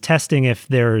is testing if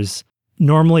there's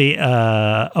normally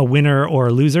a winner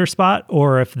or loser spot,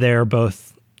 or if they're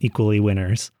both equally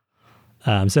winners.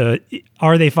 So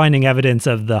are they finding evidence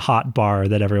of the hot bar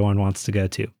that everyone wants to go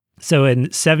to? So in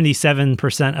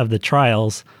 77% of the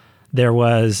trials, there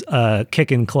was a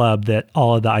kickin' club that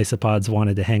all of the isopods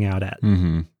wanted to hang out at.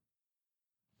 Mm-hmm.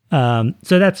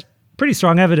 So that's pretty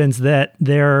strong evidence that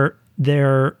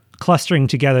they're clustering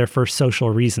together for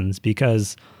social reasons,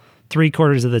 because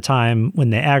 3/4 of the time when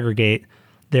they aggregate,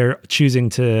 they're choosing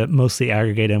to mostly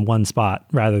aggregate in one spot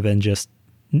rather than just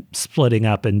splitting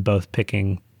up and both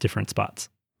picking different spots.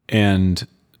 And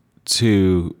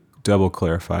to double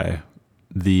clarify,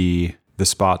 the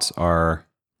spots are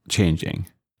changing.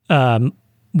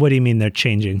 What do you mean they're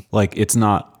changing? Like it's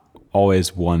not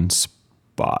always one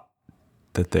spot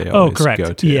that they always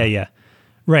go to. Yeah.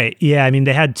 Right. Yeah. I mean,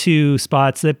 they had 2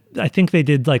 spots that I think they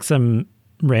did like some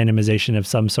randomization of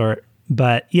some sort,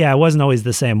 but yeah, it wasn't always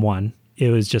the same one. It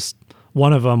was just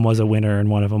one of them was a winner and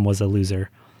one of them was a loser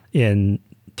in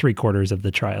 3/4 of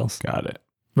the trials. Got it.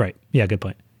 Right. Yeah. Good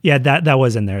point. Yeah. That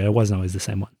was in there. It wasn't always the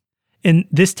same one. And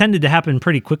this tended to happen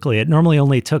pretty quickly. It normally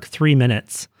only took 3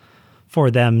 minutes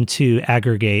for them to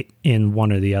aggregate in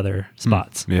one or the other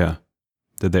spots. Yeah.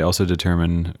 Did they also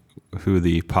determine who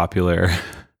the popular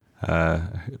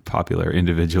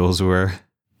individuals were?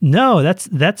 No,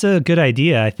 that's a good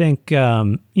idea. I think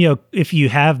if you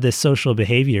have this social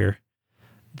behavior,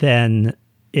 then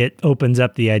it opens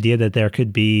up the idea that there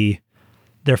could be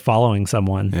they're following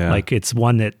someone. Yeah. Like it's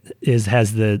one that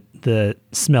has the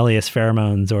smelliest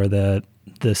pheromones or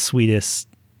the sweetest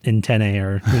antennae,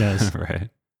 or who knows. Right.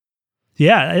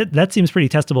 Yeah, that seems pretty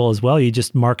testable as well. You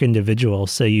just mark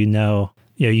individuals so you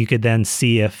could then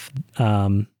see if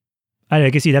I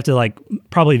guess you'd have to like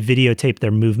probably videotape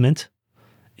their movement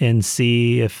and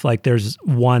see if like there's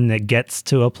one that gets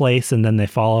to a place and then they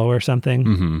follow or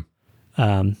something.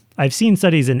 Mm-hmm. I've seen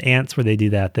studies in ants where they do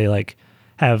that. They like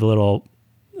have little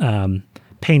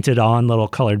painted on little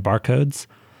colored barcodes,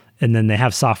 and then they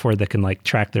have software that can like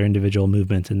track their individual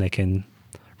movement, and they can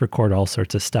record all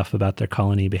sorts of stuff about their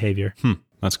colony behavior.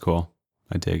 That's cool.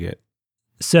 I dig it.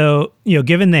 So,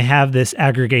 given they have this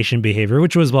aggregation behavior,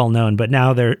 which was well known, but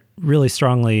now they're really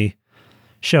strongly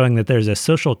showing that there's a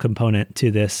social component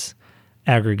to this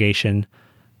aggregation,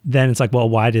 then it's like, well,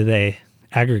 why do they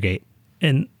aggregate?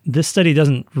 And this study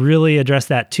doesn't really address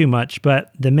that too much,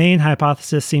 but the main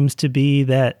hypothesis seems to be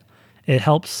that it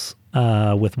helps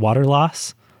with water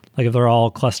loss. Like if they're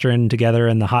all clustering together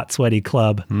in the hot, sweaty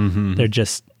club, they're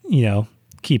just,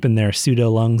 keeping their pseudo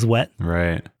lungs wet.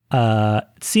 Right.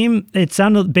 It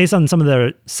sounded, based on some of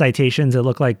the citations, it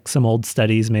looked like some old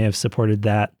studies may have supported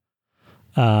that.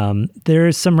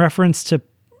 There's some reference to,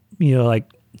 like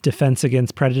defense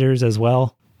against predators as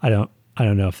well. I don't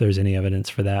know if there's any evidence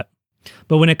for that.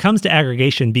 But when it comes to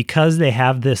aggregation, because they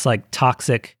have this like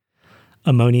toxic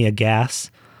ammonia gas,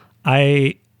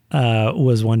 I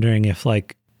was wondering if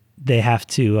like they have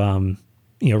to,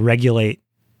 regulate.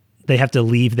 They have to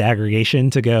leave the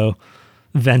aggregation to go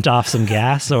vent off some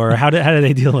gas, or how do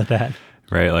they deal with that?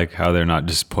 Right, like how they're not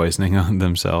just poisoning on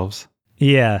themselves.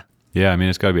 Yeah. Yeah, I mean,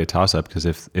 it's got to be a toss-up, because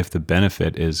if the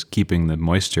benefit is keeping the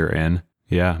moisture in,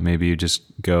 yeah, maybe you just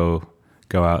go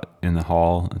out in the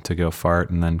hall to go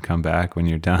fart and then come back when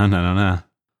you're done. I don't know.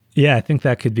 Yeah, I think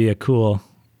that could be a cool,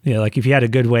 like if you had a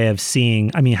good way of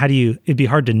seeing, I mean, it'd be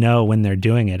hard to know when they're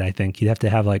doing it, I think. You'd have to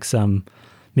have like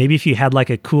maybe if you had like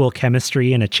a cool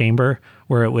chemistry in a chamber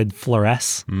where it would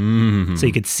fluoresce so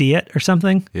you could see it or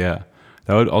something. Yeah.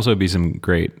 That would also be some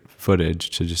great footage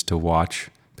to watch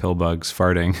pill bugs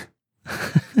farting.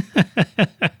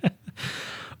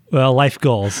 Well, life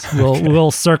goals.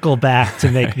 We'll circle back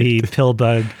to make the pill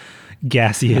bug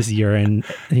gaseous urine,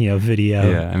 video.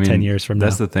 Yeah, I mean, 10 years from now.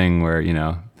 That's the thing where,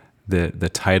 the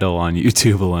title on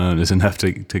YouTube alone is enough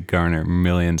to garner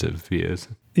millions of views.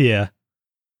 Yeah.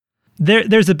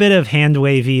 There's a bit of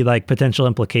hand-wavy like potential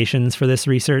implications for this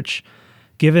research,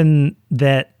 given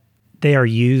that they are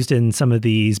used in some of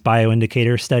these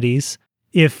bioindicator studies.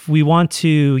 If we want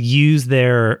to use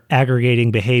their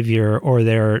aggregating behavior or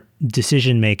their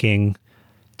decision-making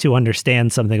to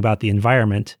understand something about the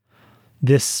environment,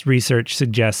 this research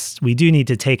suggests we do need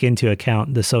to take into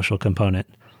account the social component.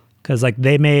 Because like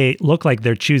they may look like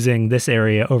they're choosing this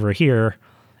area over here,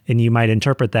 and you might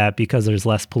interpret that because there's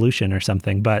less pollution or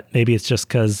something, but maybe it's just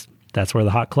because that's where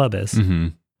the hot club is.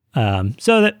 Mm-hmm.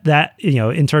 So that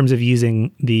in terms of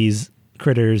using these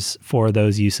critters for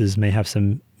those uses may have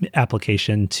some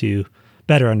application to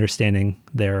better understanding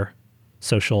their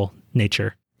social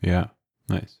nature. Yeah,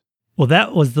 nice. Well,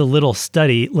 that was the little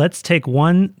study. Let's take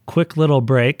one quick little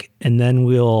break, and then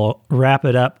we'll wrap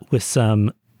it up with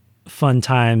some Fun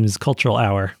Times Cultural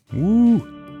Hour. Woo!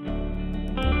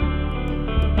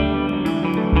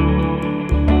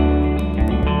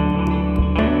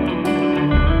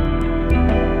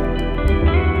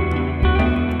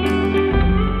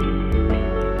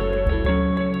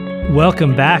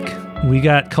 Welcome back. We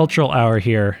got Cultural Hour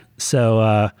here.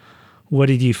 So what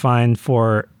did you find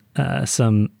for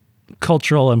some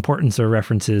cultural importance or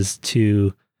references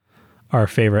to our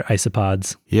favorite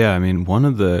isopods. Yeah, I mean, one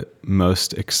of the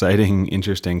most exciting,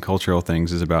 interesting cultural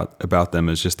things is about them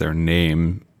is just their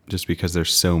name, just because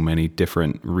there's so many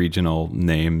different regional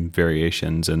name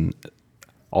variations, and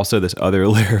also this other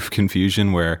layer of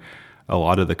confusion where a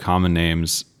lot of the common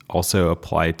names also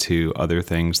apply to other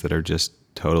things that are just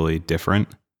totally different.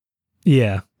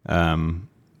 Yeah.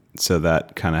 So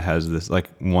that kind of has this, like,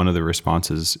 one of the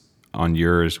responses on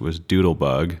yours was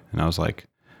doodlebug, and I was like,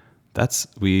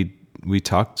 we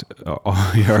talked,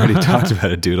 we already talked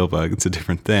about a doodlebug. It's a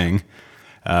different thing.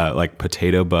 Like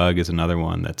potato bug is another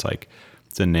one that's like,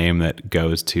 it's a name that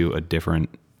goes to a different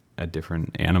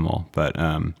animal. But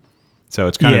so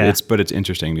it's kind of but it's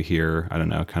interesting to hear, I don't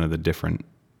know, kind of the different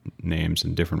names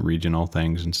and different regional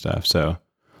things and stuff. So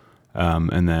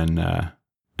and then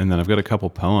I've got a couple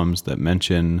poems that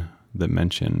mention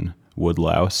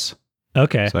woodlouse.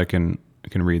 Okay. So I can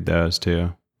read those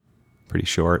too. Pretty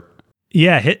short.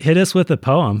 Yeah, hit us with a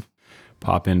poem.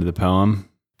 Pop into the poem.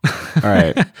 All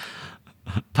right.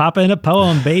 Pop in a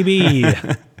poem, baby.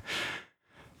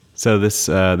 So this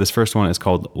first one is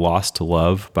called Lost to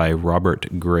Love by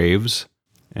Robert Graves.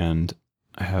 And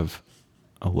I have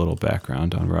a little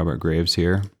background on Robert Graves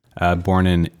here. Born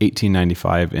in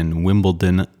 1895 in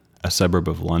Wimbledon, a suburb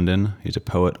of London. He's a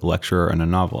poet, lecturer, and a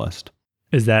novelist.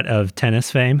 Is that of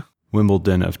tennis fame?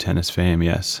 Wimbledon of tennis fame,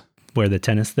 yes. Where the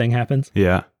tennis thing happens?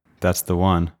 Yeah, that's the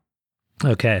one.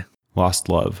 Okay. Lost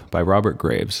Love by Robert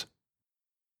Graves.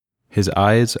 His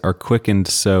eyes are quickened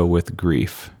so with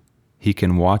grief. He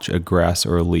can watch a grass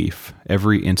or leaf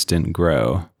every instant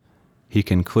grow. He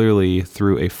can clearly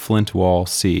through a flint wall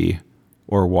see,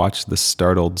 or watch the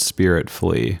startled spirit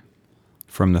flee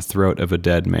from the throat of a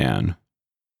dead man.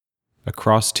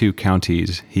 Across 2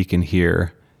 counties he can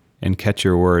hear and catch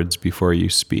your words before you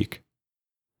speak.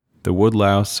 The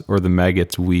woodlouse or the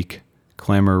maggot's weak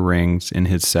clamor rings in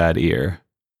his sad ear,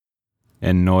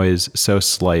 and noise so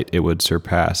slight it would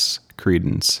surpass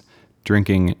credence,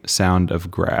 drinking sound of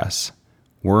grass,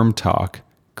 worm talk,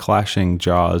 clashing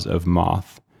jaws of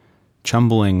moth,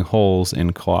 chumbling holes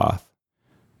in cloth,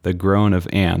 the groan of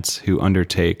ants who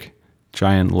undertake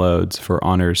giant loads for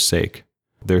honor's sake.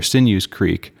 Their sinews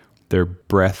creak, their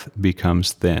breath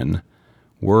becomes thin,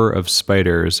 whir of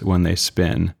spiders when they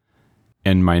spin,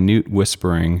 and minute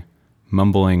whispering,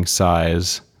 mumbling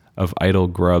sighs of idle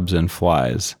grubs and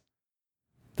flies.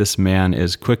 This man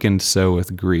is quickened so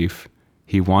with grief,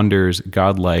 he wanders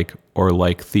godlike or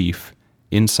like thief,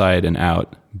 inside and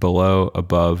out, below,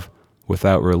 above,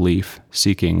 without relief,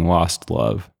 seeking lost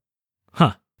love.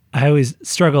 Huh. I always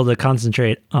struggle to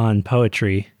concentrate on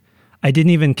poetry. I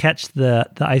didn't even catch the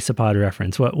isopod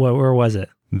reference. Where was it?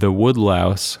 The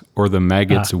woodlouse or the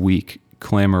maggot's weak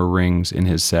clamor rings in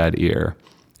his sad ear.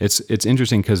 It's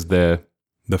interesting because the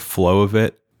flow of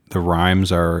it, the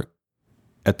rhymes are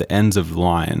at the ends of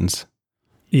lines,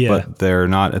 but they're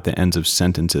not at the ends of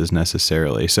sentences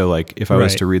necessarily. So like if I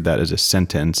was to read that as a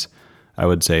sentence, I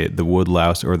would say the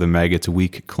woodlouse or the maggot's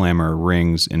weak clamor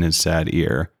rings in his sad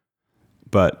ear.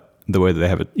 But the way that they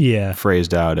have it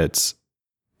phrased out, it's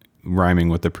rhyming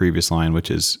with the previous line, which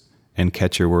is, and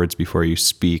catch your words before you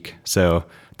speak. So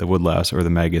the woodlouse or the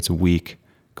maggot's weak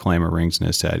clamor rings in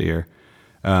his sad ear.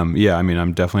 I mean,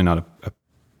 I'm definitely not a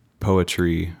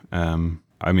poetry,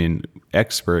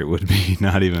 expert would be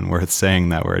not even worth saying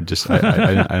that word. Just,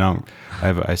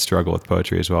 I struggle with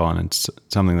poetry as well. And it's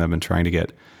something that I've been trying to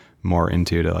get more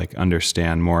into to like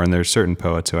understand more. And there's certain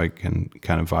poets who I can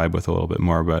kind of vibe with a little bit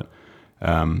more, but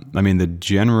the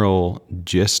general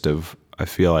gist of, I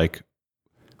feel like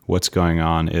what's going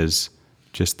on is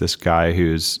just this guy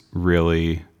who's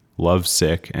really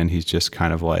lovesick, and he's just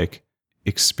kind of like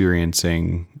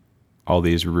experiencing all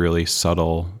these really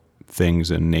subtle things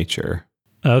in nature.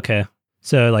 Okay.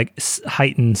 So like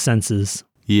heightened senses.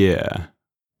 Yeah.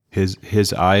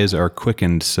 His eyes are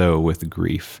quickened so with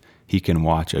grief. He can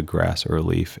watch a grass or a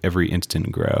leaf every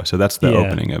instant grow. So that's the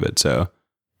opening of it. So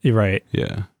you're right.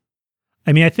 Yeah.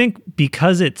 I mean, I think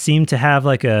because it seemed to have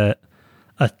like a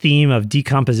theme of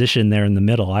decomposition there in the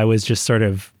middle, I was just sort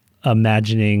of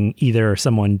imagining either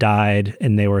someone died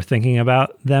and they were thinking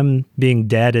about them being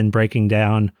dead and breaking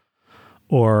down,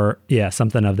 or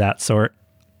something of that sort.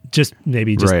 Just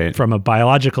from a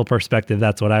biological perspective,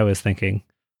 that's what I was thinking.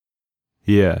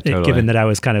 Yeah, totally. Given that I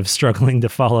was kind of struggling to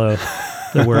follow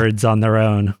the words on their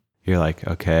own. You're like,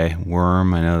 okay,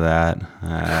 worm, I know that.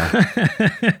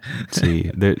 Let's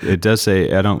see, it does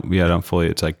say, I don't fully,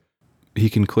 it's like, he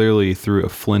can clearly through a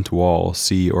flint wall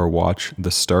see or watch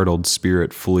the startled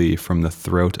spirit flee from the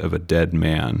throat of a dead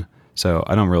man. So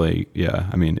I don't really,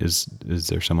 I mean, is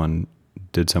there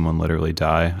did someone literally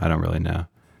die? I don't really know.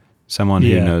 Someone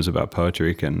who knows about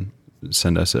poetry can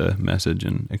send us a message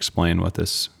and explain what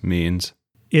this means.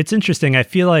 It's interesting. I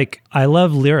feel like I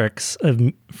love lyrics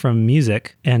from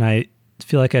music, and I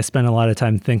feel like I spend a lot of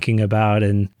time thinking about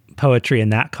and poetry in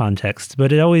that context,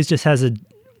 but it always just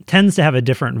tends to have a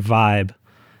different vibe.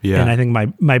 Yeah. And I think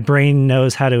my brain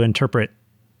knows how to interpret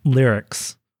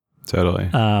lyrics, Totally.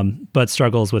 but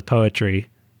struggles with poetry.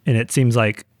 And it seems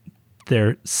like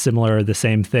they're similar, the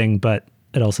same thing, but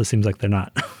it also seems like they're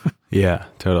not. Yeah,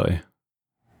 totally.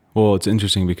 Well, it's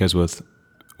interesting because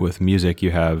with music,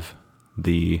 you have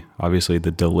obviously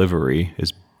the delivery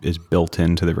is built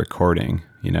into the recording,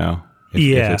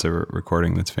 if it's a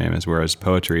recording that's famous, whereas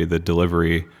poetry, the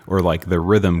delivery or like the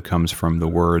rhythm comes from the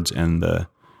words and the,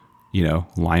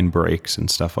 line breaks and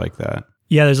stuff like that.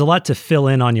 Yeah, there's a lot to fill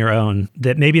in on your own.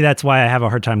 Maybe that's why I have a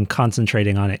hard time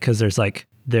concentrating on it, because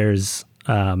there's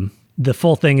the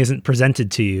full thing isn't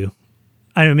presented to you.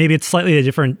 I don't know, maybe it's slightly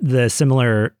the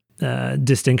similar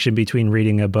distinction between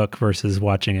reading a book versus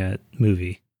watching a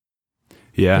movie.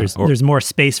 Yeah. There's more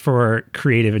space for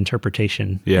creative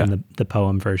interpretation in the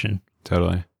poem version.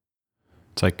 Totally.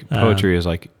 It's like poetry is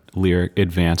like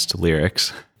advanced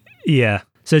lyrics. Yeah.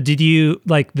 So did you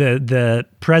like the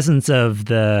presence of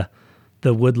the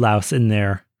woodlouse in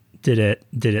there? Did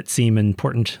it seem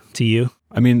important to you?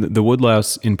 I mean, the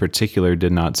woodlouse in particular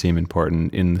did not seem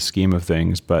important in the scheme of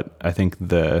things, but I think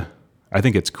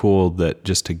it's cool that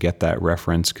just to get that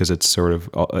reference, because it's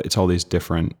it's all these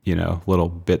different, little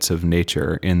bits of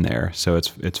nature in there. So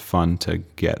it's fun to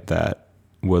get that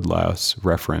woodlouse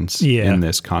reference in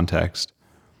this context.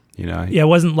 Yeah, it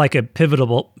wasn't like a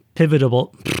pivotal.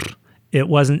 It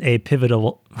wasn't a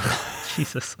pivotal.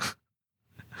 Jesus.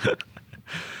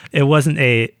 It wasn't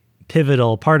a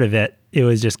pivotal part of it. It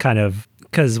was just kind of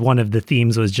because one of the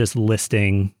themes was just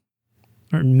listing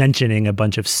or mentioning a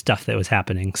bunch of stuff that was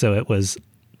happening. So it was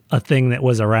a thing that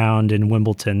was around in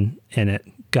Wimbledon and it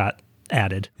got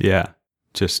added. Yeah.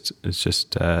 It's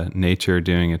just nature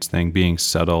doing its thing, being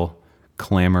subtle,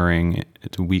 clamoring,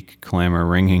 its weak clamor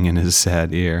ringing in his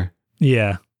sad ear.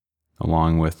 Yeah.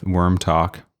 Along with worm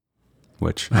talk,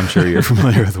 which I'm sure you're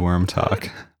familiar with worm talk.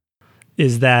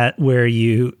 Is that where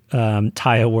you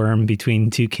tie a worm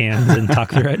between two cans and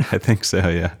talk through it? I think so,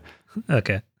 yeah.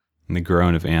 Okay. And the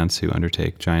groan of ants who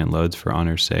undertake giant loads for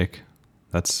honor's sake.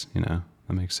 That's, that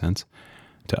makes sense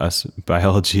to us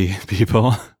biology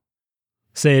people.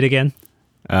 Say it again.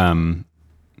 The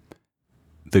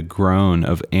groan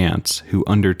of ants who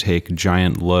undertake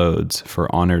giant loads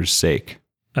for honor's sake.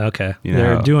 Okay.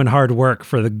 They're doing hard work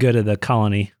for the good of the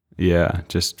colony. Yeah,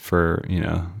 just for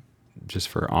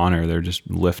honor. They're just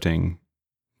lifting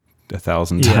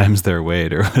 1,000 times their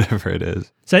weight or whatever it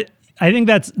is. So I think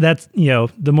that's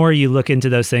the more you look into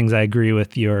those things, I agree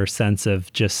with your sense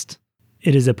of just,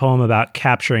 it is a poem about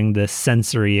capturing the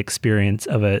sensory experience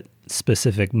of a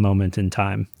specific moment in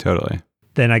time. Totally.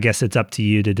 Then I guess it's up to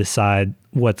you to decide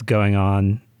what's going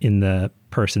on in the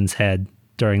person's head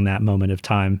during that moment of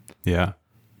time. Yeah.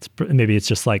 Maybe it's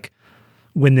just like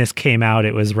when this came out,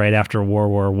 it was right after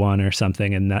World War I or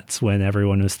something. And that's when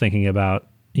everyone was thinking about,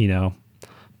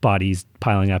 bodies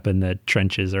piling up in the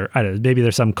trenches, or I don't know, maybe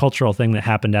there's some cultural thing that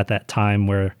happened at that time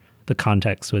where the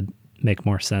context would make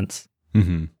more sense.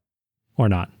 Mm-hmm. Or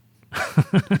not.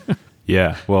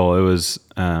 Yeah. Well, it was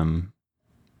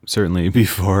certainly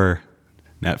before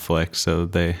Netflix, so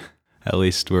they at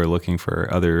least were looking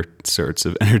for other sorts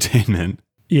of entertainment.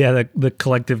 Yeah, the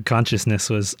collective consciousness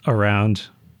was around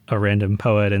a random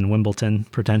poet in Wimbledon,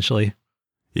 potentially.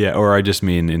 Yeah, or I just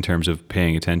mean in terms of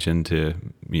paying attention to,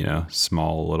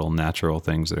 small little natural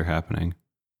things that are happening.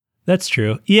 That's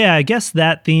true. Yeah, I guess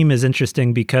that theme is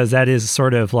interesting because that is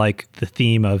sort of like the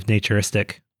theme of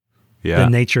naturistic. Yeah. The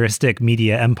naturistic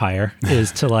media empire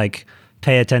is to like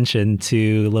pay attention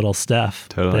to little stuff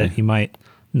that you might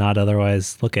not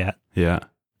otherwise look at. Yeah.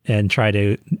 And try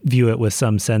to view it with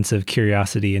some sense of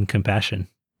curiosity and compassion.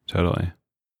 Totally.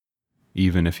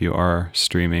 Even if you are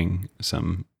streaming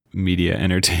some media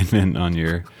entertainment on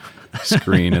your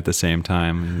screen at the same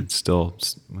time, it's still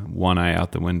one eye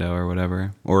out the window or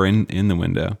whatever, or in the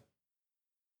window.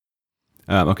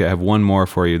 Okay, I have one more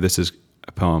for you. This is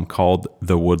a poem called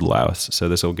The Woodlouse. So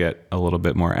this will get a little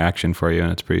bit more action for you,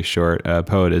 and it's pretty short.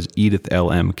 Poet is Edith L.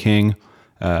 M. King,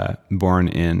 born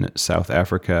in South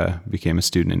Africa, became a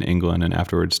student in England, and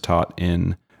afterwards taught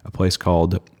in a place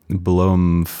called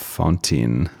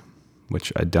Bloemfontein,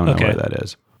 which I don't know where that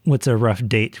is. What's a rough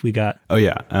date we got? Oh,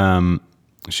 yeah.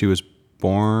 She was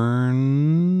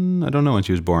born, I don't know when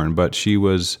she was born, but she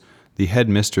was the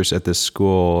headmistress at this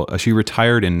school. She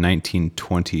retired in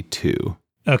 1922.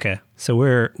 Okay. So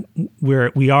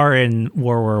we are in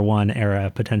World War I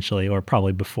era potentially, or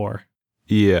probably before.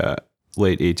 Yeah.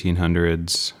 late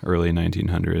 1800s, early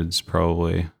 1900s,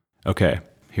 probably. Okay,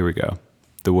 here we go.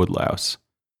 The woodlouse.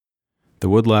 The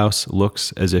woodlouse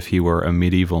looks as if he were a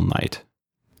medieval knight,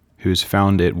 who's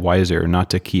found it wiser not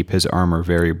to keep his armor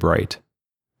very bright.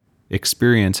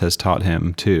 Experience has taught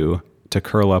him, too, to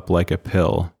curl up like a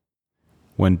pill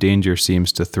when danger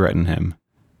seems to threaten him,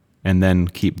 and then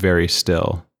keep very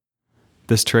still.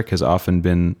 This trick has often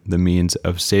been the means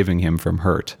of saving him from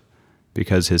hurt,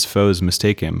 because his foes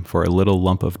mistake him for a little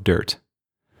lump of dirt.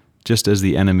 Just as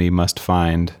the enemy must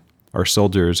find are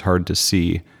soldiers hard to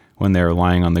see when they are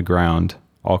lying on the ground,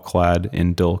 all clad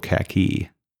in dull khaki.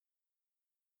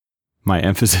 My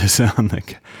emphasis on the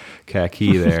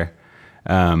khaki there.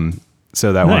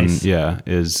 So that Nice. one,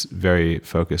 is very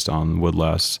focused on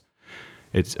woodlouse.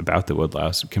 It's about the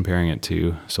woodlouse, comparing it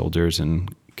to soldiers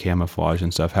and camouflage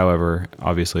and stuff. However,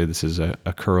 obviously this is a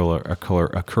curler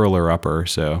upper,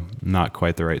 so not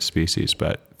quite the right species,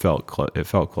 but it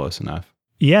felt close enough.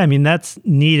 Yeah, I mean, that's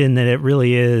neat in that it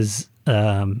really is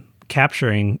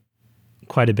capturing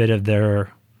quite a bit of their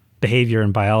behavior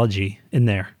and biology in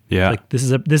there. Yeah. Like this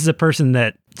is a person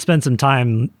that spent some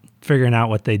time figuring out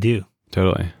what they do.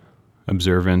 Totally.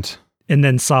 Observant. And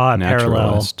then saw a parallel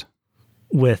Naturalist.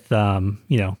 with,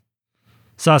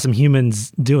 saw some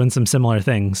humans doing some similar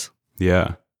things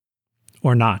Yeah,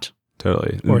 or not,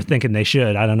 totally. or thinking they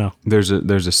should. I don't know. There's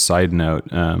a side note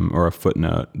or a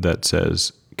footnote that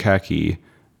says khaki,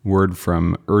 word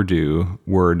from Urdu,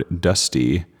 word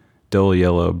dusty, dull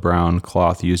yellow brown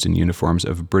cloth used in uniforms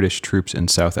of British troops in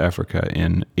South Africa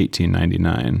in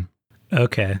 1899.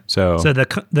 Okay. So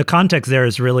the context there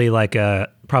is really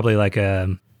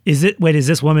is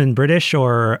this woman British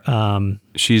or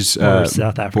she's or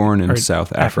South Africa? born in Or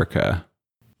South Africa.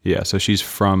 Yeah, so she's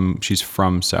from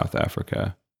South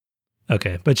Africa.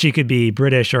 Okay, but she could be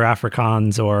British or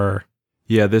Afrikaans or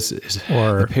Yeah,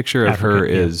 the picture of her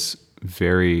African, yeah. is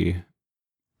very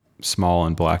small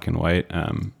and black and white.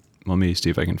 Let me see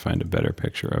if I can find a better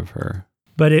picture of her.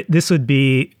 But this would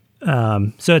be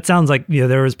so it sounds like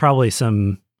there was probably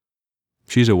some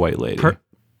She's a white lady.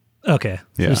 okay.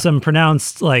 Yeah. There's some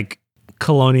pronounced like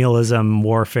colonialism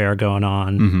warfare going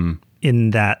on in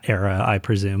that era, I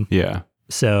presume. Yeah,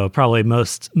 So probably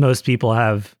most people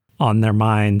have on their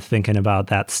mind thinking about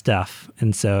that stuff,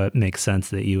 and so it makes sense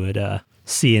that you would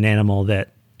see an animal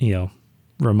that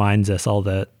reminds us all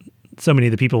that so many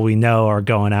of the people we know are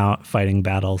going out fighting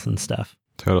battles and stuff.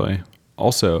 totally.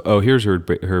 Also, here's her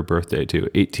birthday too,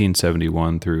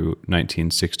 1871 through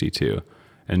 1962.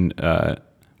 And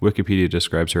Wikipedia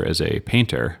describes her as a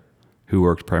painter who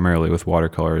worked primarily with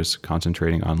watercolors,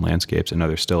 concentrating on landscapes and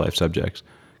other still life subjects,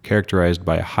 characterized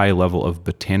by a high level of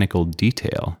botanical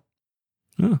detail.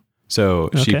 Oh, So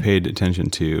she okay. paid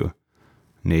attention to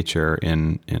nature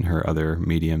in her other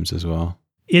mediums as well.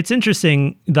 It's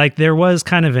interesting. Like there was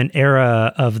kind of an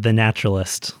era of the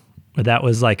naturalist. That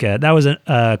was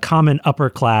a common upper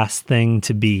class thing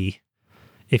to be.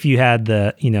 If you had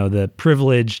the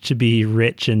privilege to be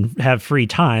rich and have free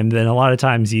time, then a lot of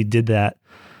times you did that,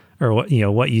 or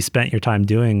what you spent your time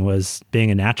doing was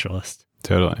being a naturalist.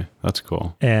 Totally. That's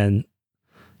cool. And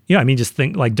just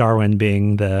think like Darwin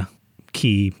being the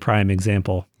key prime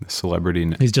example.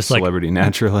 He's just celebrity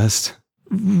naturalist.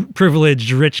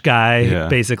 Privileged rich guy, Yeah.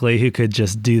 basically, who could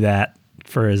just do that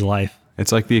for his life.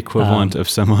 It's like the equivalent of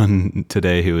someone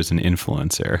today who is an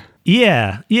influencer.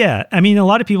 Yeah. I mean, a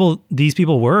lot of these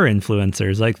people were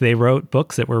influencers. Like they wrote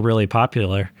books that were really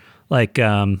popular. Like,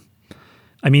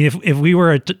 if we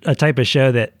were a type of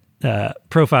show that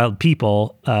profiled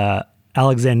people,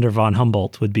 Alexander von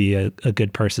Humboldt would be a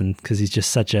good person because he's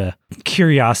just such a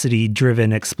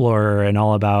curiosity-driven explorer and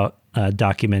all about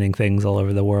documenting things all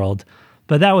over the world.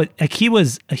 But he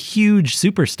was a huge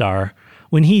superstar.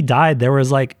 When he died, there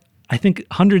was I think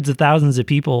hundreds of thousands of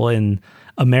people in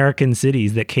American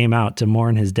cities that came out to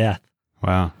mourn his death.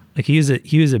 Wow. Like he was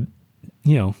a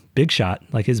big shot.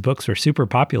 Like his books were super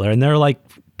popular, and they're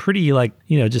pretty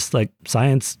just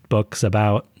science books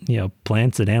about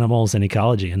plants and animals and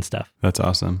ecology and stuff. That's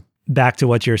awesome. Back to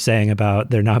what you're saying about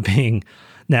there not being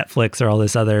Netflix or all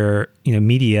this other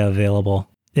media available,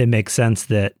 it makes sense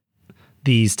that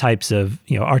these types of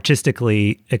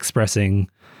artistically expressing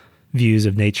views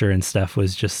of nature and stuff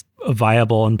was just a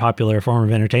viable and popular form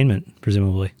of entertainment,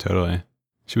 presumably. Totally.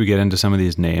 Should we get into some of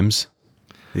these names?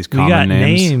 These We common got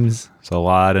names? names. It's a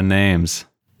lot of names.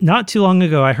 Not too long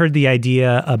ago, I heard the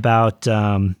idea about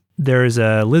there's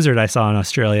a lizard I saw in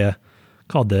Australia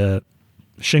called the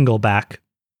shingleback.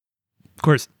 Of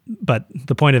course, but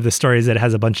the point of the story is that it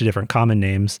has a bunch of different common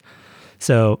names.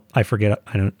 So I forget.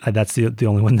 That's the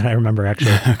only one that I remember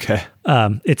actually. Okay.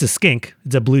 It's a skink.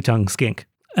 It's a blue tongue skink.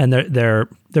 and they're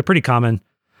pretty common.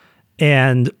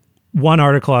 And one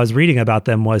article I was reading about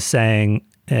them was saying,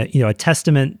 a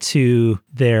testament to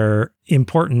their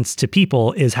importance to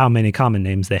people is how many common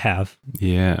names they have.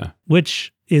 Yeah.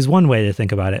 Which is one way to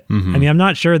think about it. Mm-hmm. I mean, I'm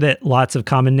not sure that lots of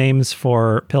common names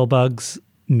for pill bugs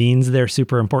means they're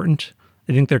super important.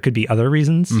 I think there could be other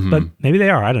reasons, but maybe they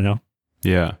are. I don't know.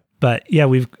 Yeah. But yeah,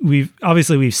 we've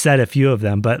said a few of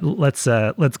them, but let's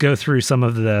go through some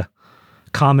of the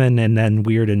common and then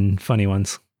weird and funny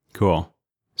ones. Cool.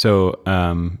 So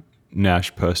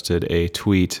Nash posted a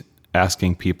tweet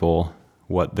asking people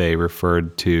what they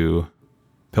referred to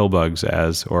pill bugs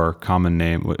as, or common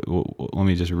name. Let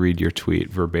me just read your tweet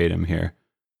verbatim here.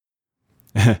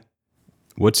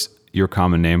 What's your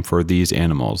common name for these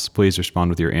animals? Please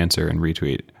respond with your answer and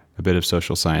retweet. A bit of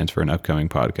social science for an upcoming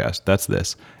podcast. That's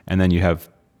this. And then you have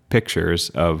pictures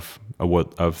of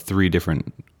 3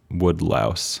 different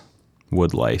woodlice.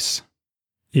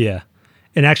 Yeah.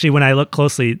 And actually, when I look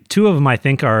closely, 2 of them I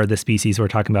think are the species we're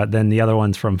talking about. Then the other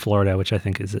one's from Florida, which I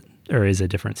think is a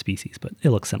different species, but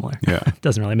it looks similar. Yeah. It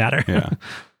doesn't really matter. Yeah.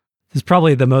 This is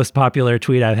probably the most popular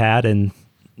tweet I've had in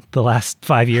the last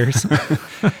 5 years.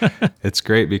 It's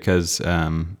great because,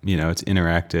 it's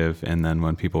interactive. And then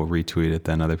when people retweet it,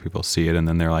 then other people see it. And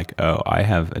then they're like, oh, I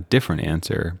have a different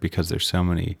answer because there's so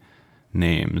many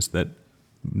names that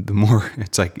the more,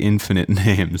 it's like infinite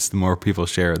names. The more people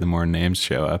share, the more names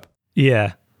show up.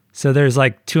 Yeah. So there's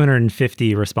like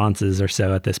 250 responses or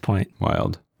so at this point.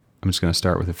 Wild. I'm just going to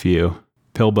start with a few.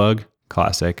 Pillbug,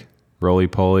 classic.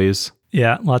 Roly-polies.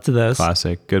 Yeah, lots of those.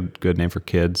 Classic. Good name for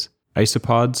kids.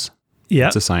 Isopods. Yeah.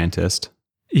 It's a scientist.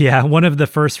 Yeah. One of the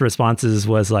first responses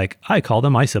was like, I call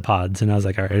them isopods. And I was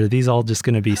like, all right, are these all just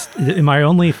going to be, am I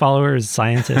only followers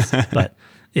scientists? But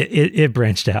it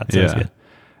branched out. So yeah. It was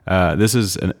good. This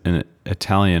is an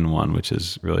Italian one, which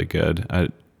is really good. I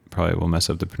probably will mess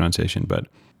up the pronunciation, but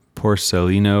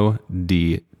Porcellino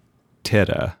di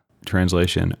Terra,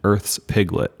 translation, Earth's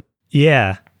piglet.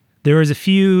 Yeah. There was a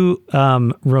few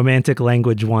romantic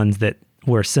language ones that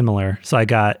were similar. So I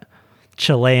got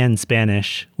Chilean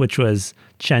Spanish, which was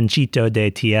Chanchito de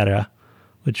Tierra,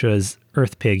 which was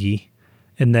Earth Piggy.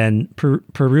 And then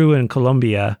Peru and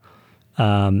Colombia,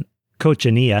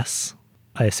 Cochinillas,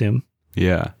 I assume.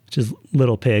 Yeah. Which is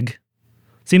little pig.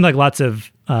 Seemed like lots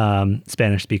of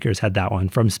Spanish speakers had that one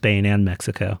from Spain and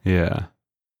Mexico. Yeah.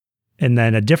 And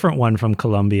then a different one from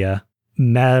Colombia,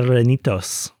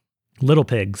 Marranitos, little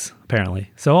pigs, apparently.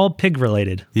 So all pig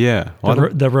related. Yeah.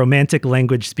 The romantic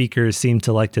language speakers seem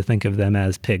to like to think of them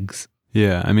as pigs.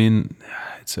 Yeah. I mean,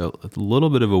 it's a little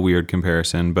bit of a weird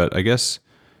comparison, but I guess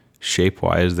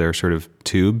shape-wise, they're sort of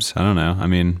tubes. I don't know. I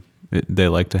mean, they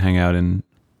like to hang out in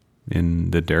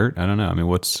the dirt. I don't know. I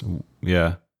mean,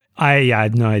 yeah. I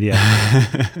had no idea.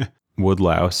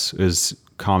 Woodlouse is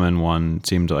common one,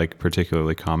 seemed like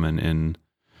particularly common in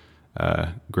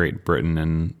Great Britain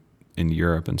and in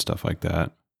Europe and stuff like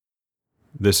that.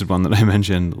 This is one that I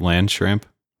mentioned, land shrimp.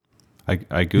 I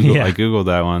Googled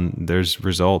that one. There's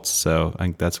results, so I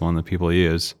think that's one that people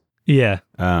use. Yeah.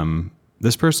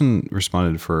 This person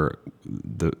responded for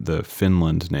the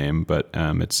Finland name, but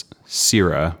it's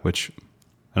Sira, which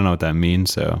I don't know what that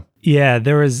means. So yeah,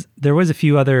 there was a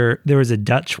few other. There was a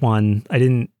Dutch one. I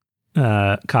didn't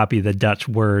copy the Dutch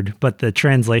word, but the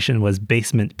translation was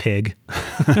basement pig,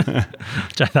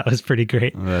 which I thought was pretty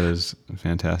great. That is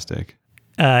fantastic.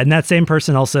 And that same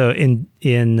person also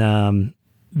in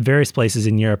various places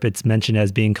in Europe, it's mentioned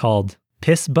as being called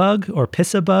piss bug or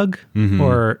pissa bug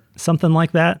or something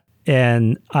like that.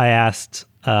 And I asked,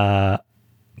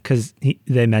 because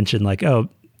they mentioned like, oh,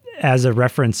 as a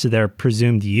reference to their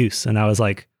presumed use. And I was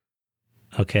like,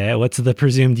 okay, what's the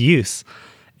presumed use?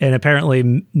 And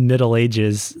apparently Middle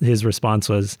Ages, his response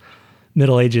was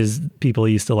Middle Ages people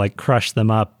used to like crush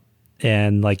them up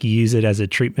and like use it as a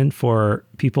treatment for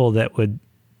people that would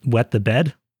wet the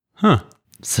bed. Huh.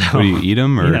 So do you eat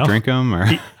them or drink them or?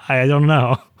 I don't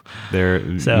know.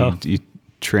 You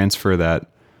transfer that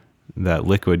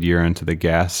liquid urine to the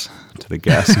gas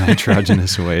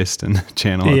nitrogenous waste and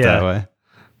channel it that way.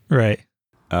 Right.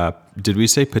 Did we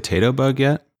say potato bug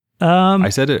yet? I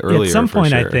said it earlier. At some point,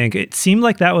 sure. I think it seemed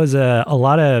like that was a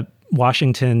lot of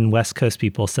Washington West Coast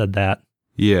people said that.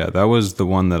 Yeah, that was the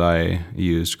one that I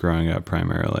used growing up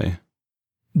primarily.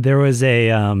 There was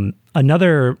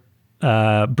another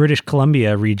British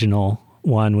Columbia regional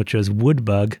one, which was wood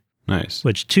bug. Nice.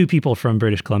 Which 2 people from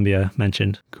British Columbia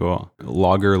mentioned. Cool.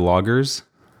 Loggers.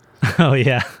 Oh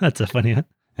yeah, that's a funny one.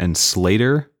 And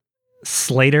Slater.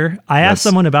 I asked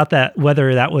someone about that,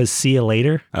 whether that was see you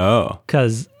later. Oh.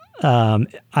 Because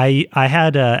I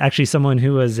had actually someone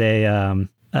who was a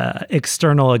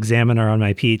external examiner on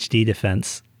my PhD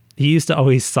defense. He used to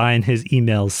always sign his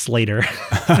emails Slater.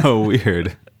 Oh,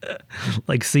 weird.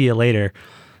 Like, see you later.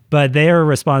 But their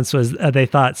response was they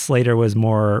thought Slater was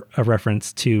more a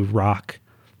reference to rock,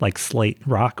 like slate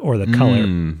rock or the color.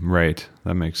 Right.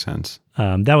 That makes sense.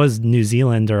 That was New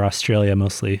Zealand or Australia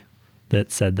mostly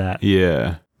that said that.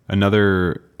 Yeah.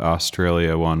 Another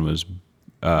Australia one was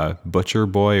Butcher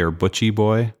Boy or Butchie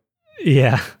Boy.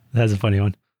 Yeah, that's a funny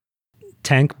one.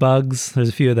 Tank bugs, there's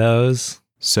a few of those.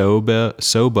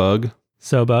 Sobug.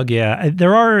 Sobug, yeah.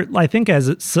 There are, I think,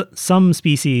 some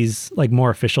species, like more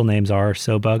official names are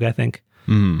Sobug, I think.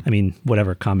 I mean,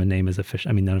 whatever common name is official.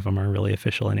 I mean, none of them are really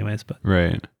official anyways, but.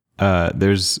 Right.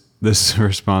 There's this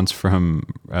response from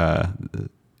a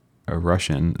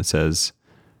Russian that says,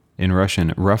 in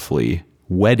Russian, roughly,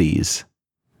 weddies.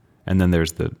 And then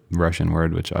there's the Russian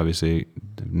word, which obviously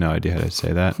I have no idea how to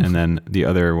say that. And then the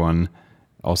other one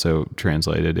also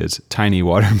translated is tiny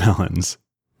watermelons,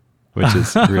 which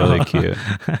is really cute.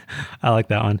 I like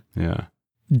that one. Yeah.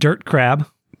 Dirt crab.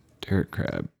 Dirt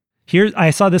crab. Here, I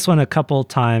saw this one a couple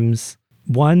times.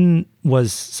 One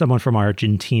was someone from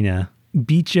Argentina,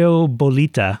 Bicho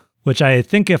bolita, which I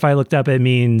think if I looked up, it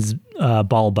means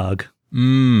ball bug.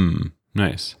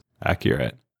 Nice.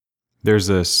 Accurate. There's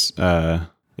this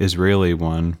Israeli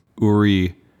one,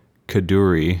 Uri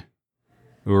Kaduri.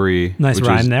 Uri, nice which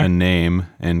rhyme is there. a name,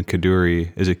 and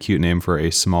Kaduri is a cute name for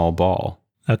a small ball.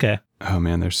 Okay. Oh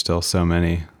man, there's still so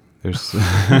many. There's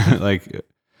like,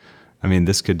 I mean,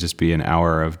 this could just be an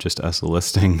hour of just us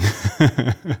listing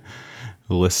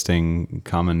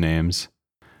common names.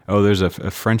 Oh, there's a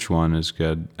French one is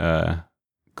good.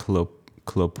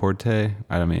 Cloporte.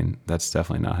 I mean, that's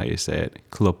definitely not how you say it.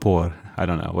 Clopor. I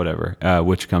don't know. Whatever.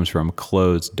 Which comes from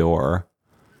closed door,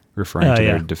 referring to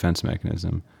their defense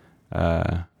mechanism,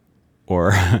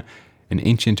 or an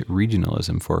ancient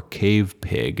regionalism for cave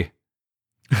pig.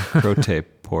 Crote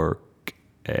pork.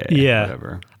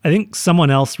 Whatever. I think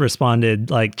someone else responded,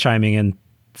 like chiming in,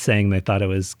 saying they thought it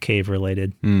was cave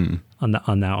related on that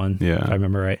one. Yeah, if I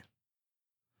remember right.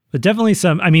 But definitely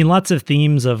some. I mean, lots of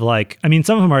themes of like. I mean,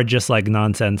 some of them are just like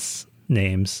nonsense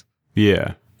names.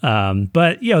 Yeah.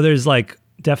 But there's like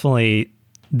definitely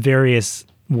various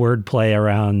wordplay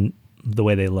around the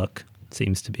way they look.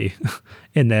 Seems to be,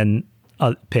 and then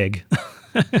pig,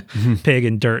 pig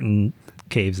and dirt and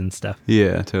caves and stuff.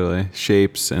 Yeah, totally.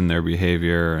 Shapes and their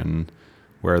behavior and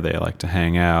where they like to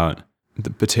hang out. The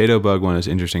potato bug one is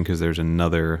interesting because there's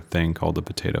another thing called the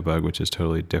potato bug, which is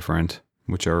totally different,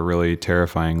 which are really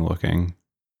terrifying looking.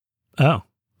 Oh,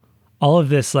 all of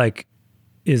this like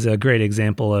is a great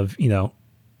example of,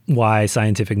 why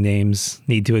scientific names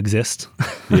need to exist.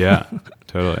 Yeah,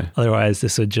 totally. Otherwise,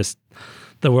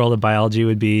 the world of biology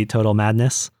would be total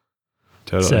madness.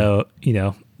 Totally. So,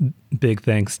 big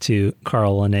thanks to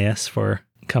Carl Linnaeus for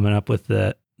coming up with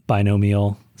the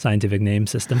binomial scientific name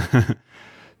system.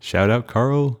 Shout out,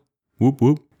 Carl. Whoop,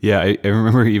 whoop. Yeah, I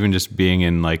remember even just being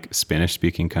in like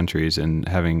Spanish-speaking countries and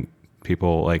having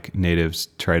people like natives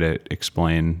try to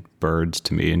explain birds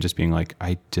to me and just being like,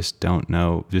 I just don't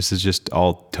know. This is just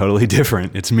all totally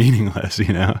different. It's meaningless,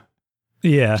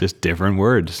 Yeah. Just different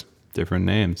words, different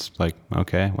names. Like,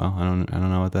 okay, well, I don't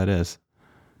know what that is.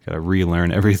 Got to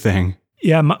relearn everything.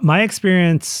 Yeah, my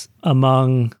experience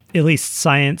among at least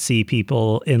science-y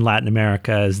people in Latin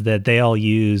America is that they all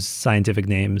use scientific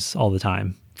names all the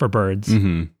time for birds.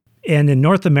 Mm-hmm. And in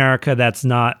North America, that's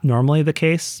not normally the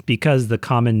case because the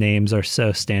common names are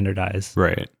so standardized.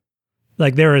 Right.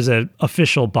 Like there is an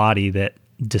official body that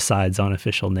decides on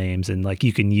official names and like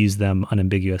you can use them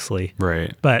unambiguously.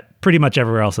 Right. But pretty much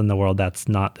everywhere else in the world, that's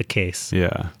not the case.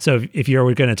 Yeah. So if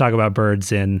you're going to talk about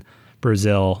birds in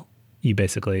Brazil, you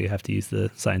basically have to use the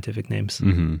scientific names.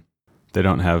 Mm-hmm. They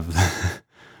don't have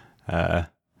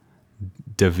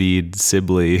David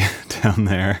Sibley down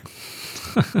there.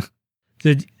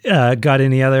 Got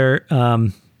any other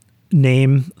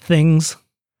name things?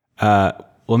 Let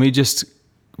me just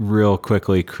real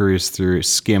quickly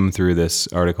skim through this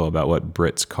article about what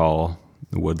Brits call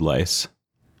wood lice,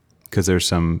 because there's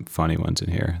some funny ones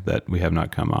in here that we have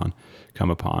not come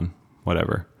upon.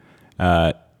 Whatever.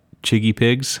 Chiggy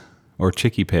pigs or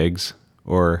chicky pigs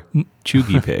or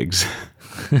chuggy pigs,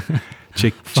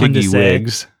 chiggy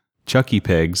wigs, chucky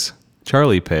pigs,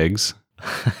 Charlie pigs.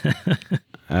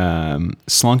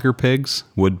 Slunker pigs,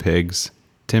 wood pigs,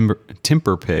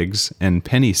 timber pigs, and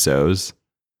penny sows,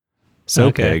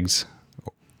 pigs,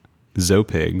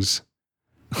 zopigs,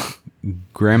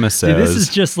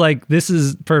 gramasows. This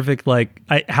is perfect. Like,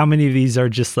 how many of these are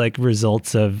just like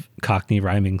results of Cockney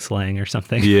rhyming slang or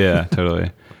something? Yeah,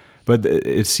 totally. But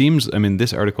it seems, I mean,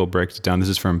 this article breaks it down. This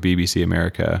is from BBC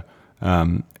America.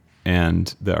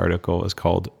 And the article is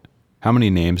called, "How Many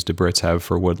Names Do Brits Have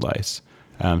for Woodlice?"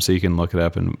 So you can look it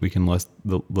up and we can list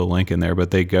the link in there.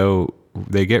 But they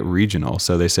get regional.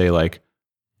 So they say like,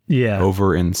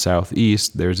 over in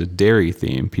Southeast, there's a dairy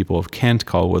theme. People of Kent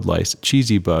call woodlice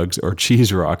cheesy bugs or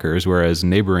cheese rockers, whereas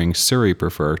neighboring Surrey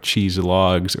prefer cheese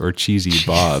logs or cheesy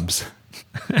bobs.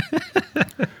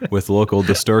 With local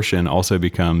distortion also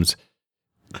becomes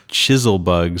chisel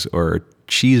bugs or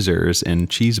cheesers and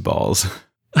cheese balls.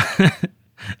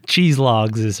 Cheese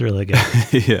logs is really good.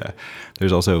 Yeah.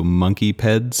 There's also monkey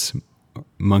peds,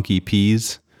 monkey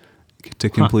peas. To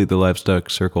complete the livestock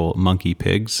circle, monkey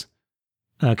pigs.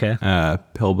 Okay.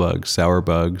 Pill bugs, sour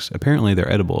bugs. Apparently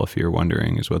they're edible, if you're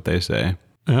wondering, is what they say.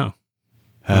 Oh.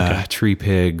 Okay. Tree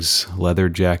pigs, leather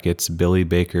jackets, billy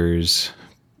bakers,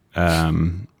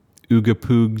 ooga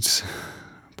poogs,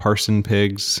 parson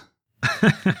pigs.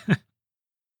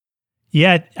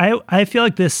 Yeah, I feel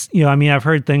like this, I mean, I've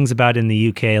heard things about in the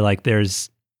UK, like there's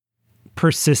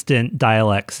persistent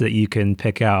dialects that you can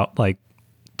pick out, like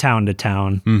town to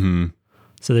town. Mm-hmm.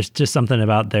 So there's just something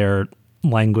about their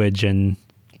language and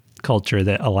culture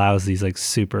that allows these like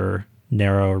super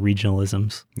narrow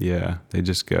regionalisms. Yeah, they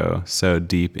just go so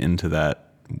deep into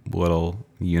that little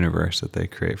universe that they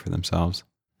create for themselves.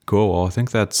 Cool. Well, I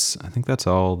think that's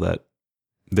all that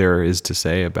there is to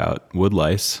say about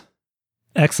woodlice.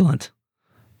 Excellent.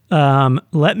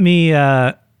 Let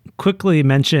me quickly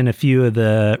mention a few of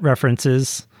the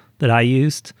references that I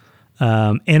used.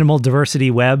 Animal Diversity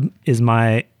Web is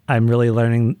I'm really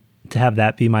learning to have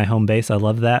that be my home base. I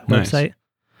love that website.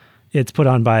 It's put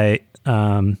on by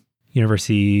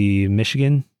University of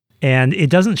Michigan, and it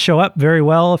doesn't show up very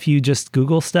well if you just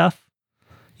Google stuff.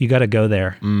 You got to go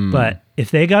there. But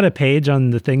if they got a page on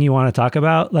the thing you want to talk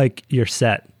about, like you're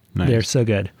set. Nice. They're so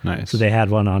good. Nice. So they had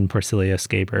one on Porcellio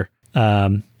scaber.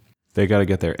 They got to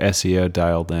get their SEO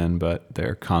dialed in, but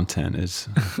their content is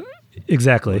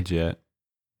exactly legit.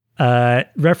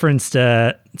 Referenced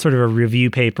sort of a review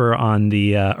paper on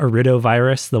the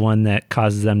iridovirus, the one that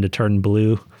causes them to turn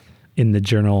blue, in the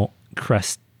journal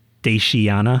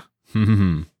Crustaceana.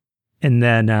 Mm-hmm. And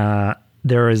then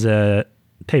there was a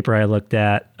paper I looked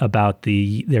at about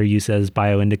their use as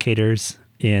bioindicators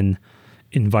in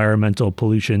Environmental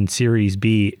Pollution Series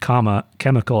B,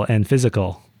 Chemical and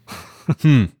Physical.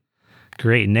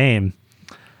 Great name.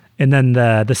 And then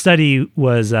the study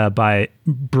was by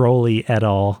Broly et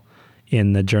al.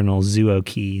 In the journal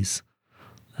Zookeys,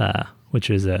 which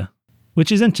is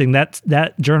interesting.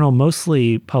 That journal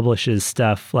mostly publishes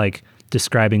stuff like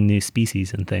describing new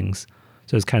species and things.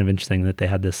 So it's kind of interesting that they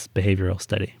had this behavioral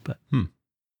study. But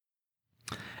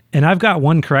And I've got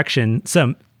one correction,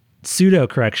 some pseudo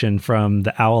correction from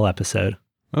the owl episode.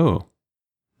 Oh,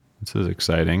 this is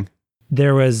exciting.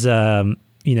 There was,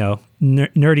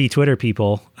 nerdy Twitter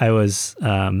people.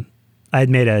 I'd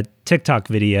made a TikTok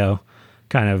video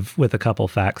kind of with a couple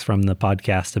facts from the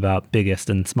podcast about biggest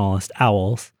and smallest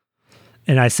owls.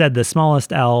 And I said the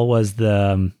smallest owl was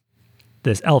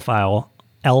this elf owl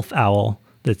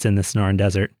that's in the Sonoran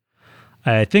Desert.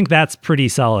 I think that's pretty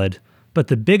solid. But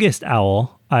the biggest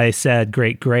owl, I said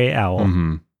great gray owl.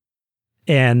 Mm-hmm.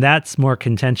 And that's more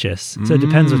contentious. So it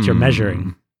depends what you're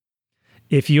measuring.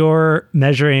 If you're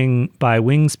measuring by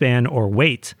wingspan or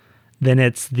weight, then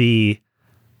it's the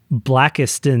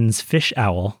Blakiston's fish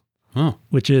owl,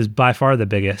 which is by far the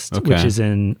biggest, which is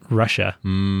in Russia.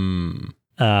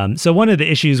 So one of the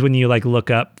issues when you like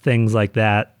look up things like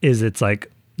that is it's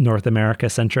like North America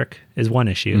centric is one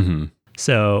issue. Mm-hmm.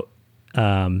 So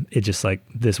it's just like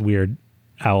this weird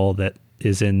owl that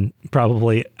is in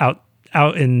probably out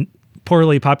in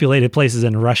poorly populated places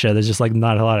in Russia. There's just like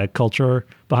not a lot of culture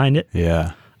behind it.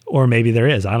 Yeah. Or maybe there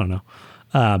is, I don't know.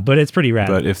 But it's pretty rad.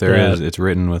 But if there is, it's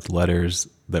written with letters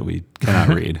that we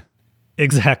cannot read.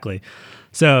 Exactly.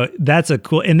 So that's a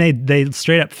cool, and they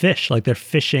straight up fish, like they're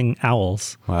fishing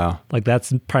owls. Wow. Like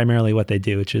that's primarily what they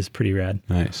do, which is pretty rad.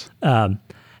 Nice.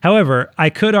 However, I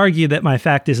could argue that my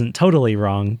fact isn't totally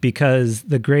wrong because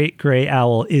the great gray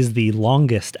owl is the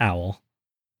longest owl.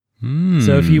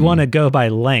 So if you want to go by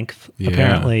length,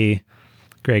 apparently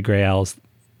great gray owl's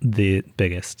the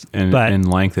biggest.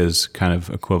 And length is kind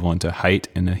of equivalent to height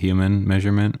in a human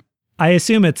measurement? I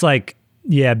assume it's like,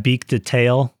 beak to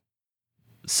tail.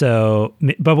 So,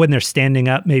 but when they're standing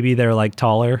up, maybe they're like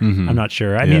taller. Mm-hmm. I'm not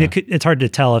sure. I mean, it's hard to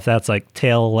tell if that's like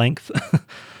tail length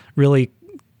really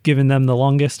giving them the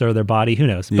longest or their body. Who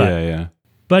knows?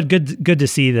 But good to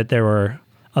see that there were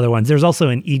other ones. There's also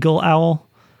an eagle owl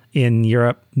in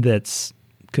Europe that's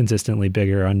consistently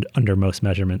bigger under most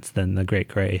measurements than the great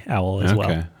gray owl as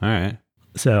well. Okay, all right.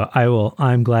 So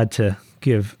I'm glad to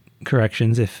give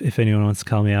corrections if anyone wants to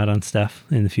call me out on stuff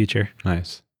in the future.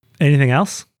 Nice. Anything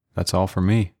else? That's all for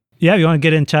me. Yeah, if you want to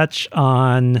get in touch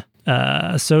on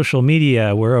social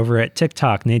media, we're over at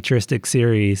TikTok, Naturistic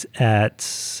Series, at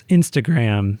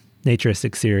Instagram,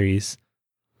 Naturistic Series,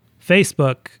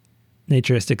 Facebook,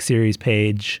 Naturistic Series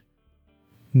page.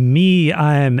 Me,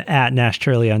 I'm at Nash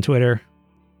Turley on Twitter.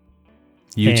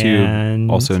 YouTube, And-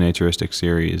 also Naturistic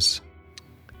Series.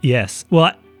 Yes.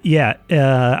 Well, yeah,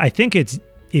 I think it's,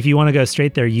 if you want to go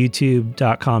straight there,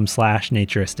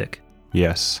 youtube.com/naturistic.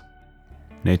 Yes.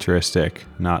 Naturistic,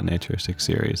 not Naturistic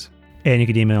Series. And you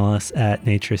can email us at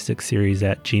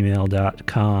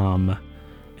naturisticseries@gmail.com.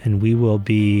 And we will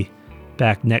be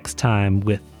back next time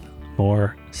with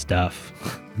more stuff.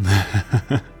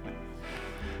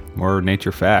 More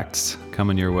nature facts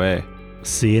coming your way.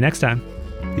 See you next time.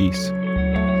 Peace.